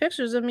looking for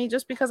pictures of me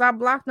just because I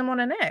blocked them on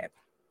an app.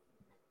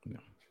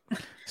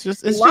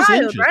 It's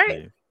wild,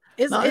 right?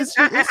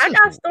 I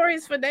got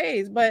stories for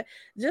days, but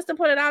just to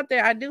put it out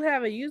there, I do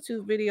have a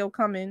YouTube video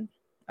coming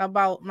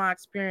about my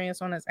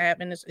experience on this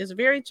app, and it's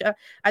very. It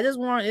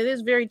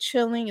is very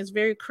chilling. It's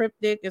very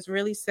cryptic. It's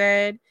really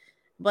sad,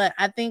 but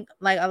I think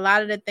like a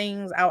lot of the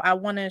things I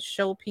want to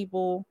show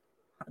people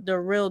the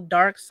real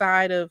dark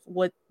side of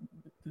what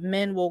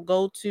men will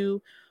go to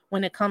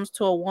when it comes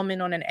to a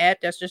woman on an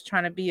app that's just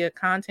trying to be a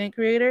content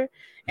creator.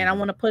 And I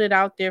want to put it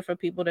out there for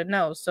people to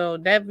know. So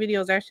that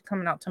video is actually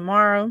coming out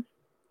tomorrow,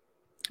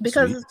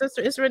 because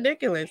it's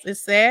ridiculous.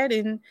 It's sad,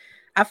 and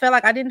I felt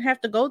like I didn't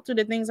have to go through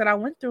the things that I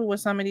went through with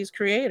some of these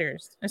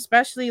creators,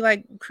 especially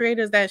like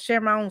creators that share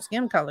my own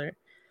skin color.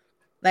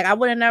 Like, I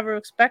would have never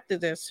expected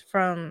this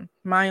from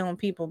my own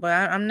people,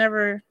 but I'm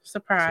never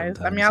surprised.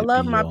 Sometimes I mean, I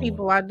love my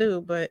people, I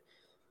do, but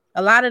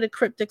a lot of the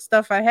cryptic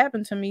stuff that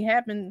happened to me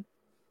happened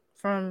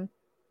from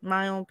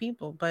my own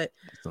people. But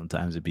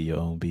sometimes it be your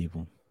own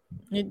people.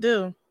 You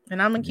do,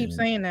 and I'm gonna keep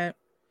saying that.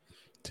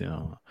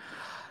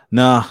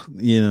 Nah,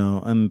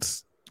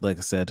 and like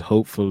I said,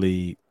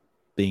 hopefully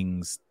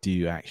things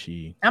do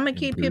actually. I'm gonna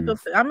keep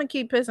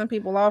pissing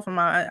people off.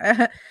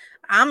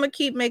 I'm gonna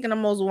keep making the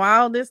most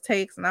wildest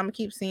takes, and I'm gonna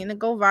keep seeing it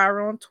go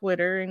viral on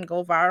Twitter and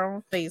go viral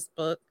on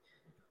Facebook,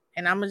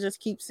 and I'm gonna just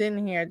keep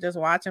sitting here just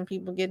watching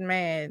people get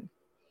mad.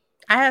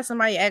 I had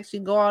somebody actually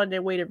go out of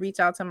their way to reach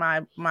out to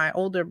my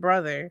older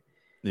brother,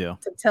 to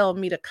tell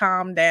me to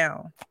calm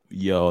down.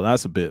 Yo,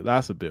 that's a bit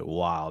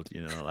wild,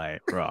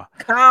 like, bro.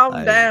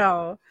 Calm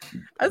down.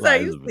 I was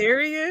like, are you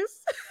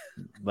serious?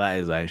 That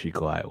is actually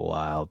quite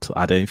wild.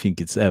 I don't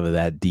think it's ever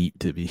that deep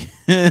to be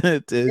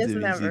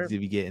to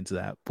be getting to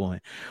that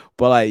point.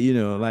 But I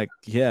think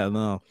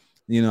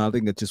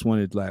I just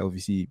wanted, like,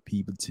 obviously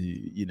people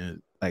to,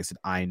 like I said,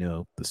 I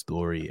know the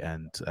story,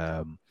 and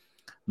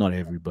not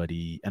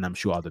everybody, and I'm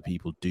sure other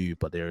people do,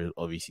 but there are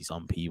obviously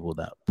some people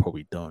that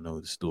probably don't know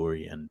the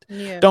story and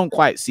don't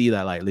quite see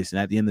that. Like, listen,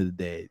 at the end of the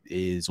day, it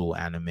is all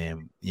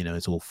anime,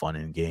 it's all fun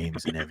and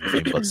games and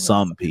everything, but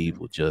some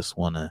people just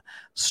want to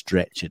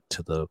stretch it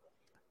to the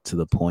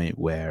point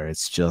where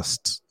it's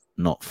just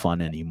not fun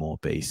anymore,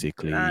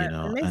 basically.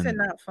 It makes it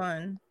not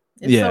fun.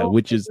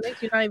 Which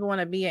makes you not even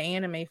want to be an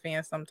anime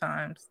fan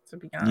sometimes, to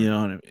be honest. You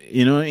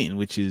know what I mean?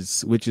 Which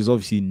is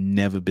obviously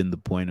never been the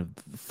point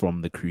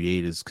from the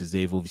creators, because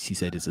they've obviously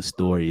said it's a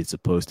story, it's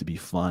supposed to be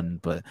fun,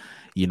 but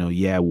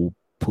we'll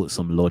put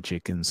some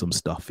logic and some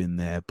stuff in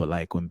there. But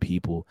like when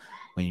people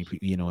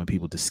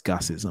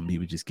discuss it, some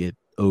people just get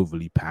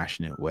overly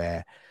passionate,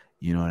 where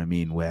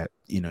where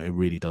it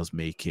really does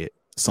make it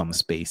some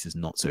spaces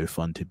not so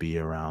fun to be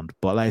around.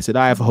 But like I said,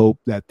 I have hope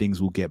that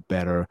things will get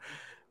better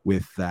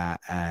with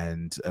that,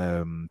 and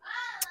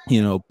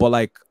but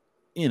like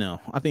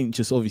I think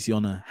just obviously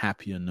on a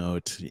happier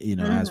note,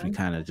 as we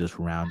kind of just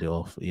round it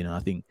off, I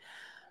think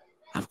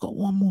I've got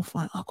one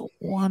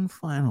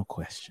final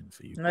question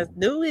for you. Let's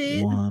do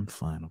it. One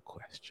final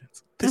question.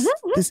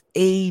 This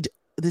age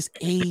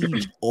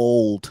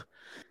old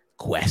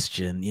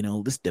question,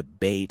 this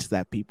debate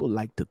that people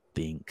like to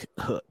think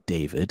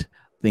David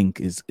think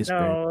is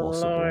very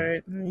possible.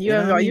 Lord.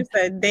 You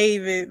said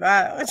David,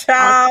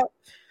 child.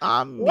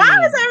 Why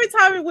is every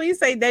time when you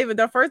say David,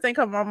 the first thing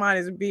come to my mind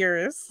is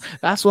Beerus?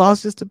 That's what I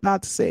was just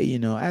about to say.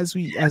 As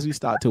we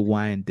start to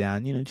wind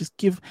down, send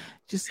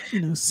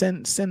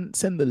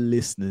the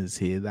listeners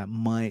here that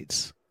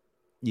might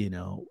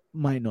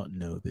not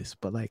know this,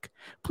 but like,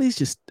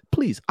 please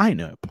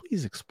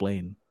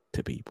explain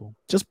to people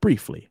just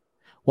briefly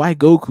why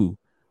Goku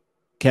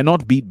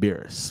cannot beat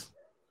Beerus.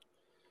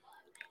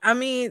 I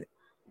mean,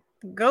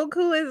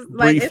 Goku is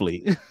like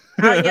briefly.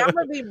 I'm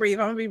gonna be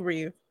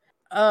brief.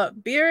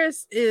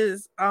 Beerus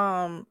is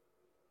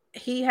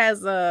he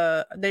has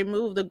they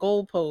moved the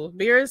goalpost.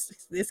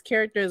 Beerus, this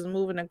character is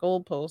moving the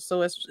goalpost.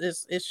 So as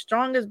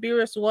strong as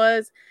Beerus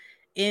was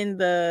in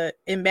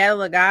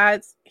Battle of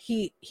Gods,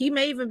 he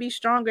may even be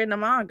stronger in the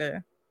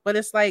manga. But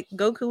it's like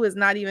Goku is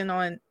not even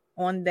on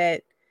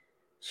that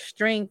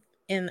strength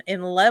in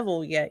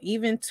level yet.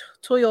 Even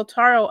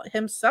Toyotaro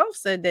himself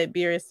said that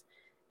Beerus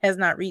has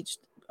not reached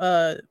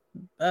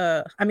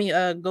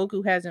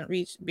Goku hasn't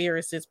reached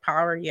Beerus's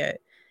power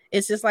yet.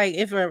 It's just like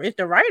if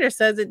the writer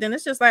says it, then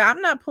it's just like I'm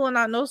not pulling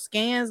out no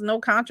scans, no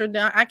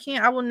contradiction.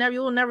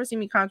 You will never see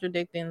me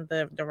contradicting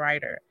the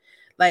writer.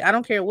 Like, I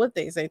don't care what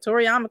they say.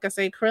 Toriyama can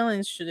say Krillin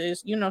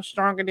is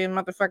stronger than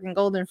motherfucking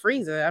Golden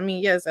Frieza. I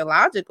mean, yes,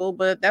 illogical,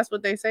 but that's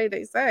what they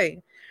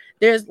say.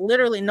 There's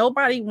literally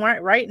nobody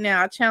right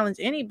now. I challenge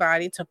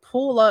anybody to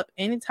pull up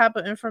any type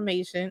of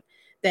information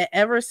that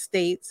ever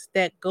states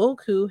that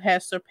Goku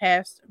has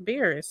surpassed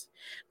Beerus.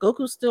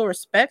 Goku still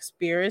respects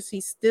Beerus. He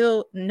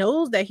still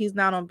knows that he's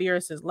not on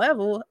Beerus's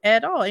level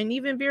at all. And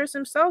even Beerus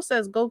himself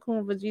says Goku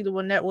and Vegeta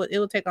it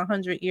will take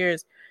 100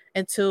 years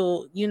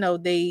until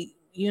they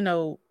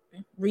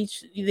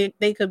reach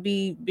they could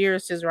be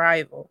Beerus's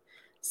rival.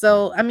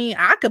 So I mean,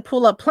 I could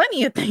pull up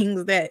plenty of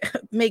things that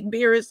make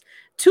Beerus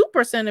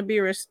 2% of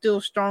Beerus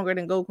still stronger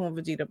than Goku and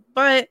Vegeta.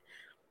 But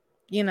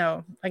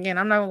again,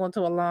 I'm not going to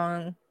go to a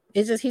long.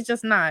 He's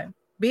just not.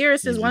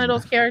 Beerus is one of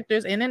those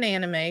characters in an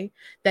anime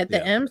that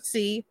the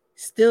MC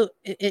still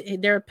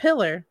they're a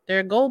pillar,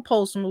 they're a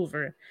goalpost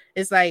mover.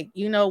 It's like,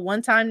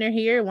 one time they're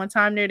here, one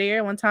time they're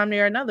there, one time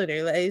they're another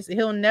there. Like,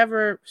 he'll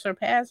never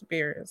surpass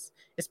Beerus,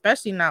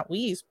 especially not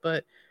Whis.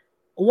 But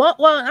I'm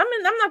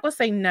not gonna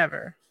say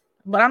never.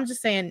 But I'm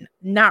just saying,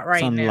 not It's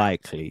right now.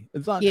 unlikely.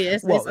 Yeah, Never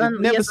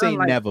it's say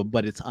unlikely. never,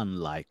 but it's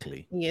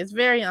unlikely. Yeah, it's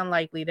very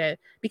unlikely that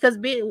because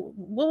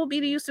what would be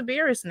the use of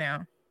Beerus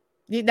now?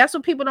 That's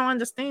what people don't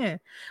understand.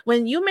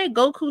 When you make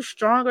Goku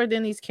stronger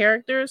than these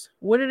characters,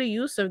 what are the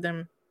use of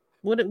them?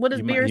 What does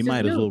He Beerus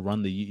might as do? well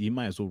run you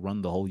might as well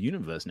run the whole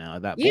universe now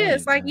at that Yeah,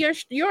 it's point.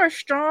 like you're as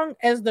strong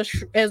as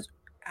as.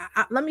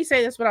 Let me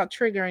say this without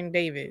triggering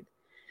David.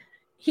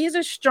 He's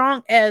as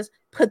strong as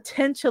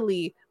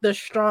potentially the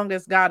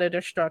strongest god of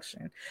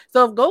destruction.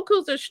 So if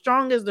Goku's as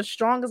strong as the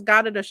strongest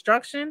god of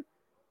destruction,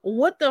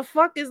 what the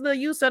fuck is the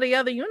use of the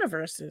other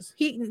universes?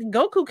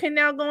 Goku can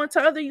now go into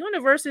other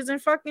universes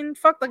and fucking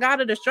fuck the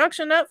god of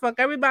destruction up, fuck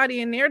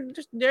everybody in their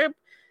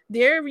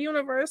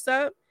universe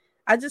up.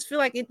 I just feel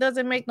like it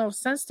doesn't make no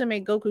sense to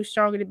make Goku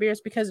stronger than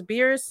Beerus because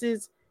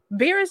Beerus's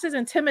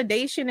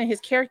intimidation and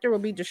his character will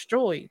be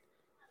destroyed.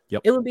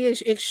 Yep. It would be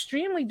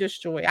extremely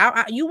destroyed.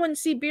 You wouldn't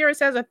see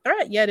Beerus as a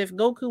threat yet if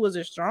Goku was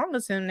as strong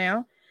as him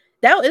now.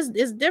 That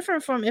is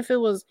different from if it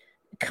was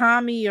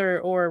Kami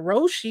or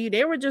Roshi.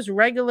 They were just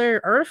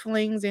regular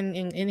Earthlings,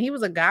 and he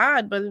was a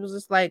god, but it was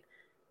just like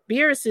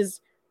Beerus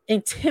is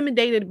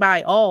intimidated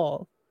by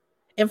all.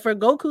 And for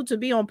Goku to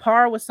be on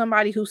par with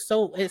somebody who's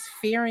so as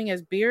fearing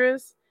as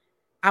Beerus,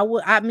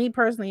 me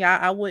personally,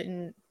 I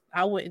wouldn't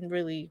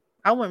really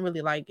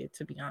like it,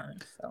 to be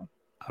honest. So.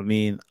 I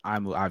mean,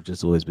 I've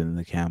just always been in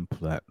the camp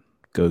that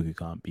Goku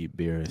can't beat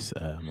Beerus.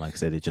 Like I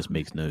said, it just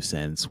makes no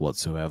sense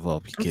whatsoever.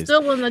 Because I'm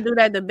still willing to do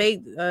that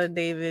debate,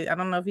 David. I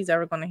don't know if he's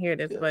ever going to hear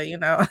this, but he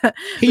might,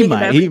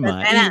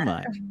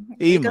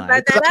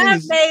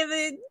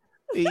 David.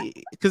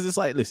 Because it's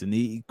like,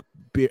 listen,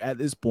 at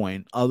this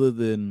point, other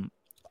than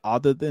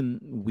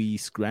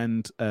Whis,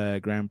 Grand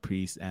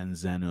Priest, and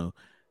Zeno,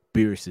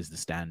 Beerus is the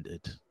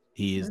standard.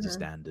 He is the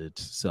standard.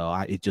 So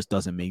it just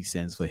doesn't make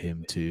sense for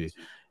him to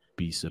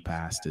be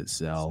surpassed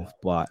itself.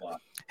 But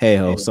hey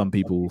ho, some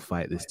people will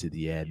fight this to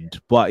the end.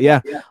 But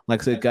yeah,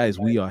 like I said, guys,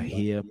 we are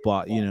here.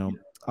 But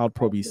I'll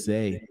probably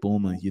say,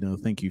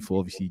 Bulmaa, thank you for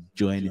obviously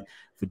joining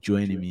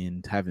me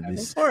and having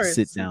this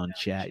sit down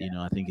chat.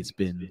 I think it's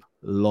been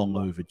long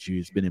overdue.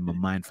 It's been in my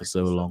mind for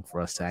so long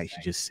for us to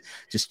actually just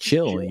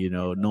chill,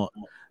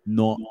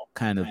 not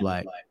kind of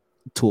like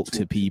talk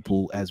to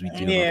people as we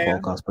do on the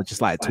podcast, but just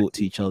like talk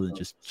to each other and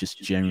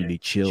just generally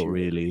chill,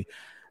 really.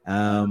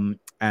 And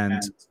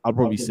I'll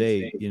probably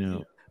say,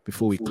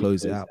 before we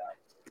close it out,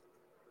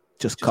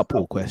 just a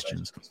couple of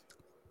questions.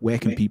 Where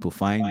can people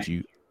find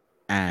you,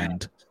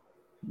 and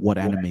what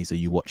animes are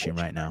you watching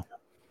right now?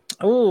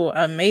 Oh,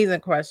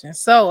 amazing question.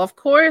 So, of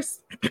course,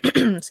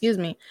 excuse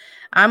me,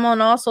 I'm on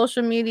all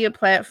social media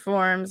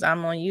platforms.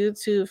 I'm on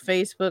YouTube,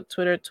 Facebook,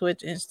 Twitter,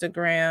 Twitch,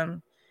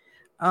 Instagram.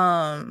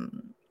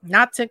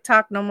 Not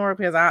TikTok no more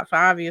because for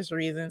obvious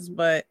reasons,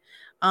 but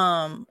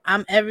the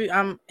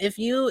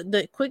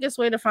quickest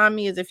way to find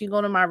me is if you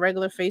go to my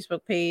regular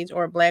Facebook page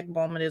or Black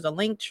Bulmaa. There's a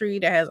link tree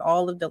that has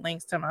all of the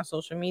links to my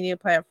social media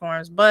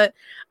platforms, but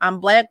I'm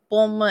Black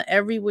Bulmaa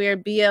everywhere.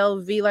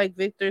 BLV like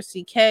Victor,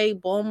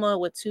 CK, Bulmaa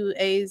with 2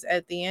 A's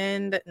at the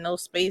end, no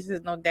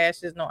spaces, no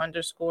dashes, no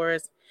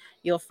underscores.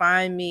 You'll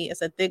find me.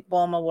 It's a thick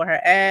Bulmaa with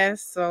her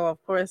ass, so of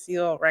course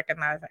you'll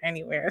recognize her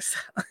anywhere. So.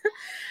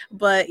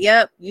 But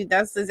yep,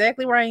 that's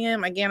exactly where I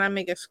am. Again, I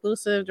make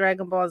exclusive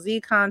Dragon Ball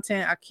Z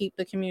content. I keep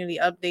the community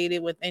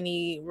updated with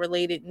any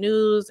related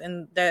news,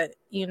 and that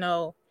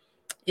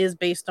is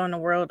based on the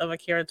world of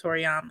Akira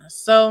Toriyama.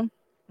 So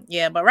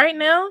yeah, but right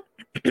now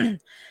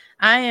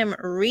I am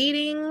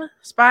reading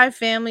Spy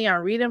Family.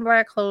 I'm reading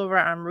Black Clover.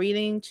 I'm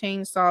reading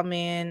Chainsaw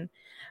Man.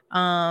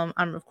 I'm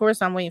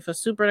waiting for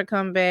Super to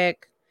come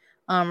back.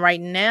 Right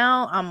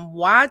now I'm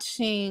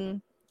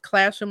watching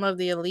Classroom of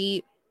the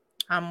Elite.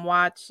 I'm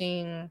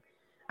watching.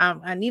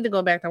 I need to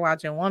go back to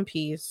watching One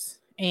Piece,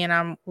 and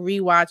I'm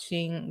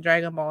rewatching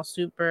Dragon Ball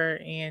Super,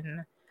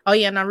 and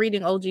I'm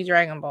reading OG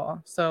Dragon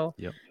Ball. So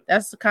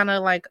that's kind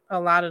of like a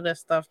lot of the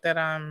stuff that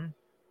I'm.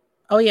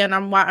 Oh yeah, and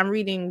I'm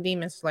reading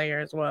Demon Slayer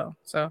as well.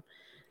 So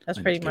that's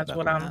pretty much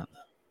what I'm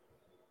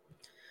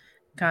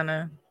kind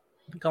of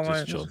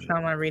going.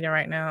 I'm reading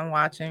right now. I'm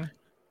watching.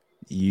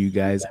 You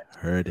guys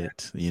heard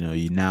it.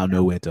 You now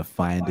know where to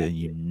find it, and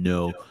you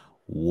know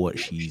what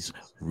she's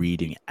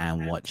reading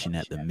and watching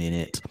at the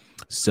minute.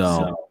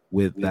 So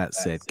with that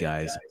said,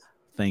 guys,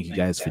 thank you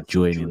guys for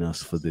joining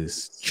us for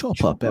this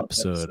chop up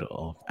episode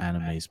of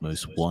Anime's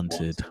Most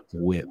Wanted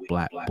with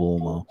Black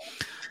Bulmaa.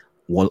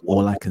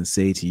 All I can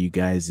say to you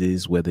guys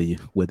is whether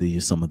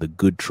you're some of the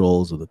good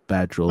trolls or the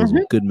bad trolls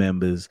or good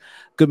members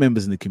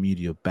in the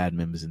community or bad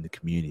members in the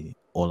community,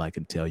 all I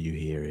can tell you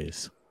here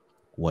is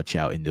watch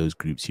out in those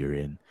groups you're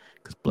in,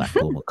 because Black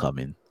Bulmaa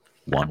coming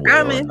one way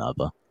or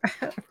another.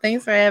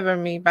 Thanks for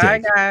having me.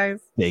 Bye,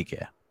 guys. Take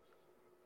care.